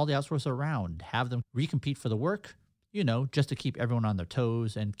shuffle all the outsourcers around, have them recompete for the work, just to keep everyone on their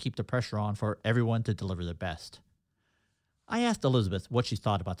toes and keep the pressure on for everyone to deliver their best. I asked Elisabeth what she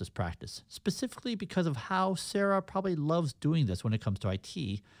thought about this practice, specifically because of how Sarah probably loves doing this when it comes to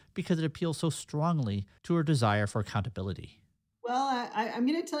IT, because it appeals so strongly to her desire for accountability. Well, I'm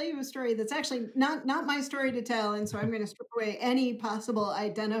going to tell you a story that's actually not my story to tell, and so I'm going to strip away any possible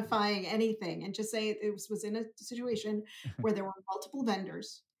identifying anything and just say it was in a situation where there were multiple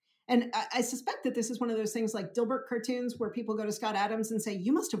vendors. And I suspect that this is one of those things like Dilbert cartoons where people go to Scott Adams and say,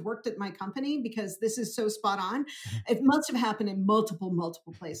 you must have worked at my company because this is so spot on. It must have happened in multiple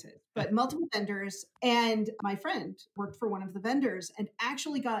places, but multiple vendors. And my friend worked for one of the vendors and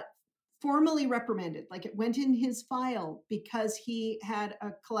actually got formally reprimanded. Like, it went in his file because he had a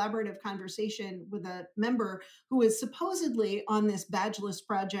collaborative conversation with a member who was supposedly on this badgeless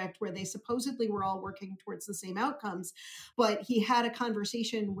project where they supposedly were all working towards the same outcomes. But he had a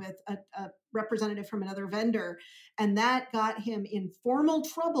conversation with a representative from another vendor, and that got him in formal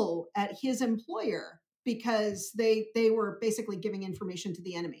trouble at his employer because they were basically giving information to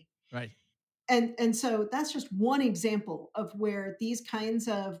the enemy. Right. And so that's just one example of where these kinds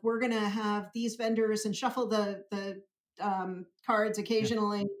of, we're going to have these vendors and shuffle the cards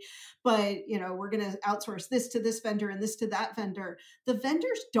occasionally, but we're going to outsource this to this vendor and this to that vendor. The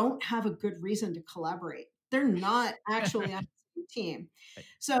vendors don't have a good reason to collaborate. They're not actually on the same team. Right.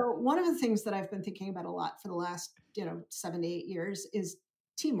 So one of the things that I've been thinking about a lot for the last 7 to 8 years is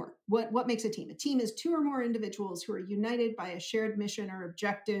teamwork. What makes a team? A team is 2 or more individuals who are united by a shared mission or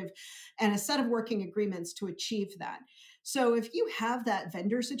objective and a set of working agreements to achieve that. So if you have that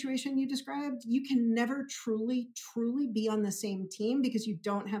vendor situation you described, you can never truly be on the same team because you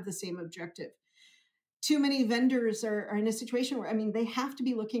don't have the same objective. Too many vendors are in a situation where, they have to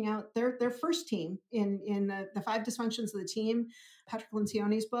be looking out their first team in the 5 dysfunctions of the team. Patrick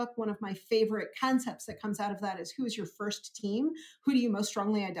Lencioni's book, one of my favorite concepts that comes out of that is, who is your first team? Who do you most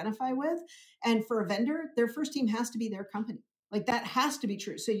strongly identify with? And for a vendor, their first team has to be their company. Like, that has to be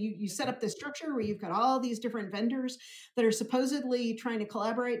true. So you set up this structure where you've got all these different vendors that are supposedly trying to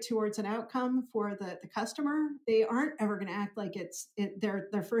collaborate towards an outcome for the customer. They aren't ever going to act like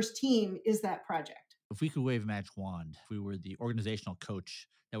their first team is that project. If we could wave a magic wand, if we were the organizational coach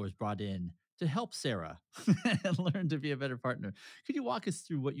that was brought in to help Sarah and learn to be a better partner, could you walk us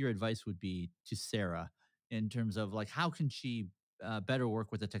through what your advice would be to Sarah in terms of like how can she better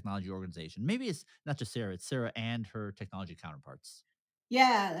work with the technology organization? Maybe it's not just Sarah; it's Sarah and her technology counterparts.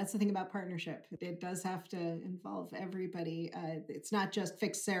 Yeah, that's the thing about partnership. It does have to involve everybody. It's not just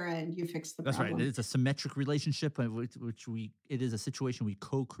fix Sarah and you fix the That's right. problem. It's a symmetric relationship, which it is a situation we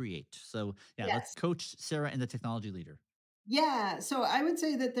co-create. So yeah, let's Yes. coach Sarah and the technology leader. Yeah, so I would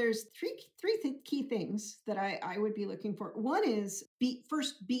say that there's key things that I would be looking for. One is be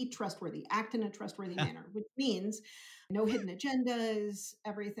trustworthy, act in a trustworthy manner, which means no hidden agendas,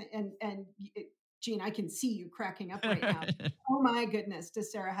 everything. Gene, I can see you cracking up right now. Oh my goodness,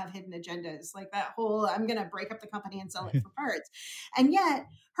 does Sarah have hidden agendas? Like that whole I'm going to break up the company and sell it for parts. And yet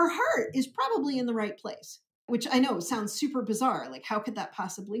her heart is probably in the right place, which I know sounds super bizarre. Like, how could that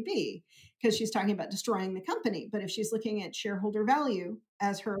possibly be? Because she's talking about destroying the company. But if she's looking at shareholder value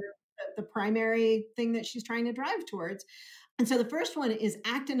as her the primary thing that she's trying to drive towards. And so the first one is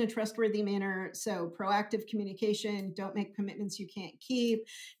act in a trustworthy manner. So proactive communication, don't make commitments you can't keep,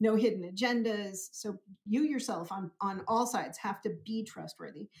 no hidden agendas. So you yourself on all sides have to be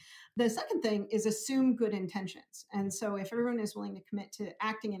trustworthy. The second thing is assume good intentions. And so if everyone is willing to commit to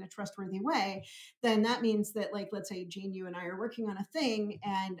acting in a trustworthy way, then that means that, like, let's say, Gene, you and I are working on a thing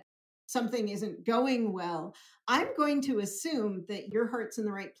and something isn't going well, I'm going to assume that your heart's in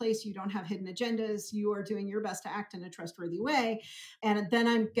the right place. You don't have hidden agendas. You are doing your best to act in a trustworthy way. And then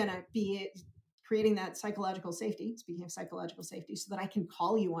I'm going to be creating that psychological safety, speaking of psychological safety, so that I can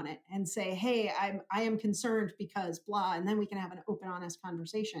call you on it and say, hey, I am concerned because blah, and then we can have an open, honest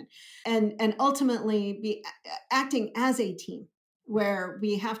conversation. And ultimately be acting as a team, where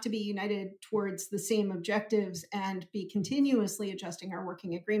we have to be united towards the same objectives and be continuously adjusting our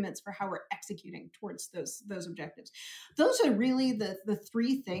working agreements for how we're executing towards those objectives. Those are really the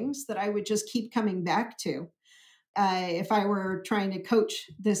three things that I would just keep coming back to if I were trying to coach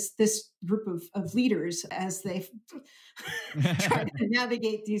this group of leaders as they try to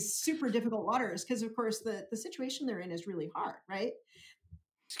navigate these super difficult waters. Because of course the situation they're in is really hard, right?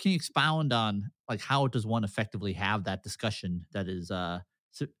 Can you expound on like how does one effectively have that discussion that is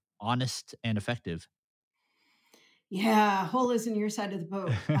honest and effective? Yeah, hole is in your side of the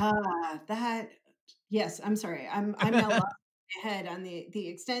boat. That yes, I'm sorry. I'm now lost in my head on the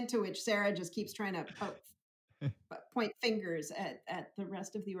extent to which Sarah just keeps trying to point fingers at the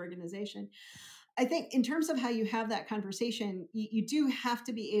rest of the organization. I think in terms of how you have that conversation, you do have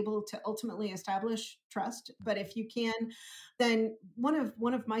to be able to ultimately establish trust. But if you can, then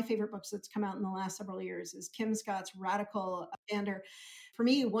one of my favorite books that's come out in the last several years is Kim Scott's Radical Abandon. For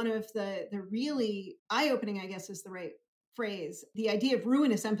me, one of the really eye-opening, I guess is the right phrase, the idea of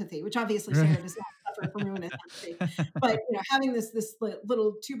ruinous empathy, which obviously Sarah does not suffer from ruinous empathy, but having this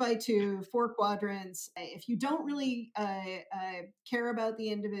little 2x2 4 quadrants. If you don't really care about the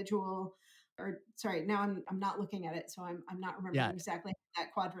individual, or sorry, now I'm not looking at it, so I'm not remembering Yeah, exactly how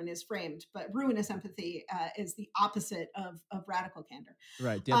that quadrant is framed. But ruinous empathy is the opposite of radical candor.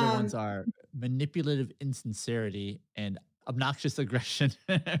 right. The other Um, ones are manipulative insincerity and obnoxious aggression.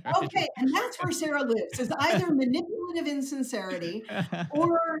 Right? okay, and that's where Sarah lives: is either manipulative insincerity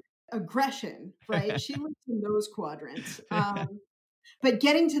or aggression. Right? She lives in those quadrants. But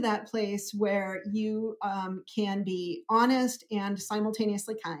getting to that place where you can be honest and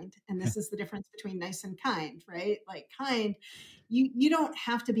simultaneously kind, and this is the difference between nice and kind, right? Like kind, you don't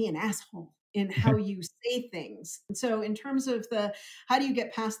have to be an asshole in how you say things. And so in terms of the how do you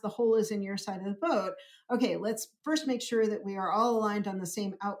get past the hole is in your side of the boat, okay, let's first make sure that we are all aligned on the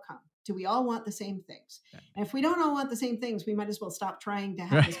same outcome. Do we all want the same things? And if we don't all want the same things, we might as well stop trying to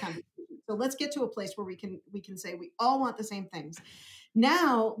have this conversation. So let's get to a place where we can say we all want the same things.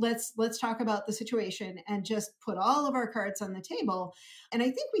 Now let's talk about the situation and just put all of our cards on the table. And I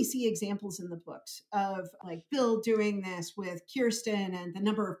think we see examples in the books of like Bill doing this with Kirsten and the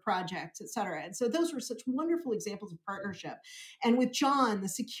number of projects, et cetera. And so those were such wonderful examples of partnership. And with John, the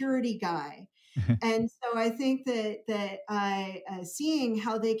security guy. And so I think that I seeing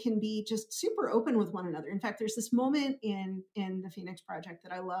how they can be just super open with one another. In fact, there's this moment in the Phoenix Project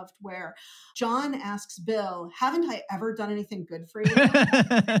that I loved where John asks Bill, "Haven't I ever done anything good for you?"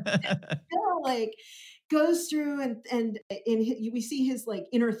 And Bill like goes through and we see his like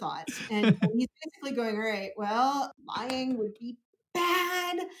inner thoughts, and he's basically going, "All right, well, lying would be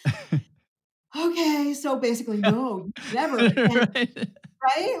bad. Okay, so basically, no, never." And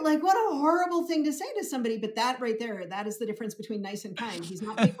Right? right? Like, what a horrible thing to say to somebody. But that right there, that is the difference between nice and kind. He's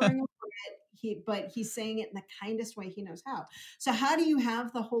not papering over it, but he's saying it in the kindest way he knows how. So how do you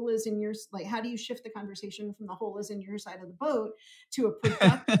have the whole is in your, like, how do you shift the conversation from the whole is in your side of the boat to a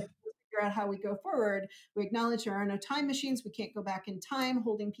productive, figure out how we go forward. We acknowledge there are no time machines. We can't go back in time.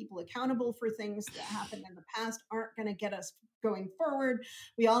 Holding people accountable for things that happened in the past aren't going to get us going forward.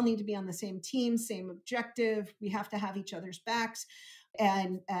 We all need to be on the same team, same objective. We have to have each other's backs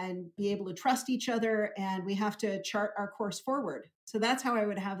and be able to trust each other. And we have to chart our course forward. So that's how I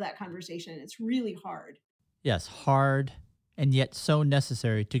would have that conversation. It's really hard. Yes, hard and yet so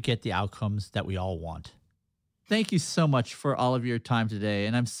necessary to get the outcomes that we all want. Thank you so much for all of your time today.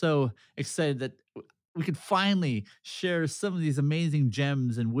 And I'm so excited that we could finally share some of these amazing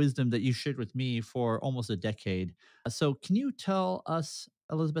gems and wisdom that you shared with me for almost a decade. So can you tell us,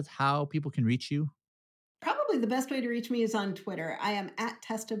 Elisabeth, how people can reach you? Probably the best way to reach me is on Twitter. I am at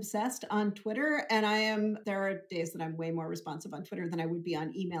TestObsessed on Twitter, and there are days that I'm way more responsive on Twitter than I would be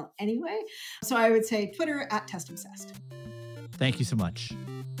on email anyway. So I would say Twitter at TestObsessed. Thank you so much.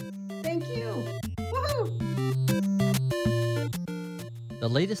 Thank you. Woohoo! The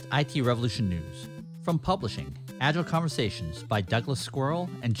latest IT revolution news. From publishing, Agile Conversations by Douglas Squirrel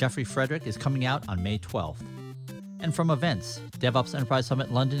and Jeffrey Frederick is coming out on May 12th. And from events, DevOps Enterprise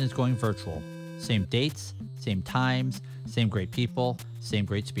Summit London is going virtual. Same dates, same times, same great people, same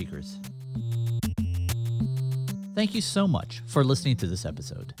great speakers. Thank you so much for listening to this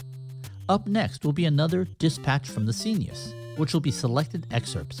episode. Up next will be another Dispatch from the Senius, which will be selected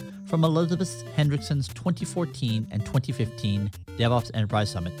excerpts from Elisabeth Hendrickson's 2014 and 2015 DevOps Enterprise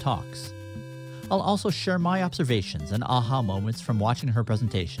Summit talks. I'll also share my observations and aha moments from watching her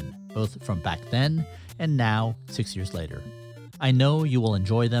presentation, both from back then and now, 6 years later. I know you will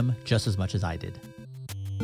enjoy them just as much as I did.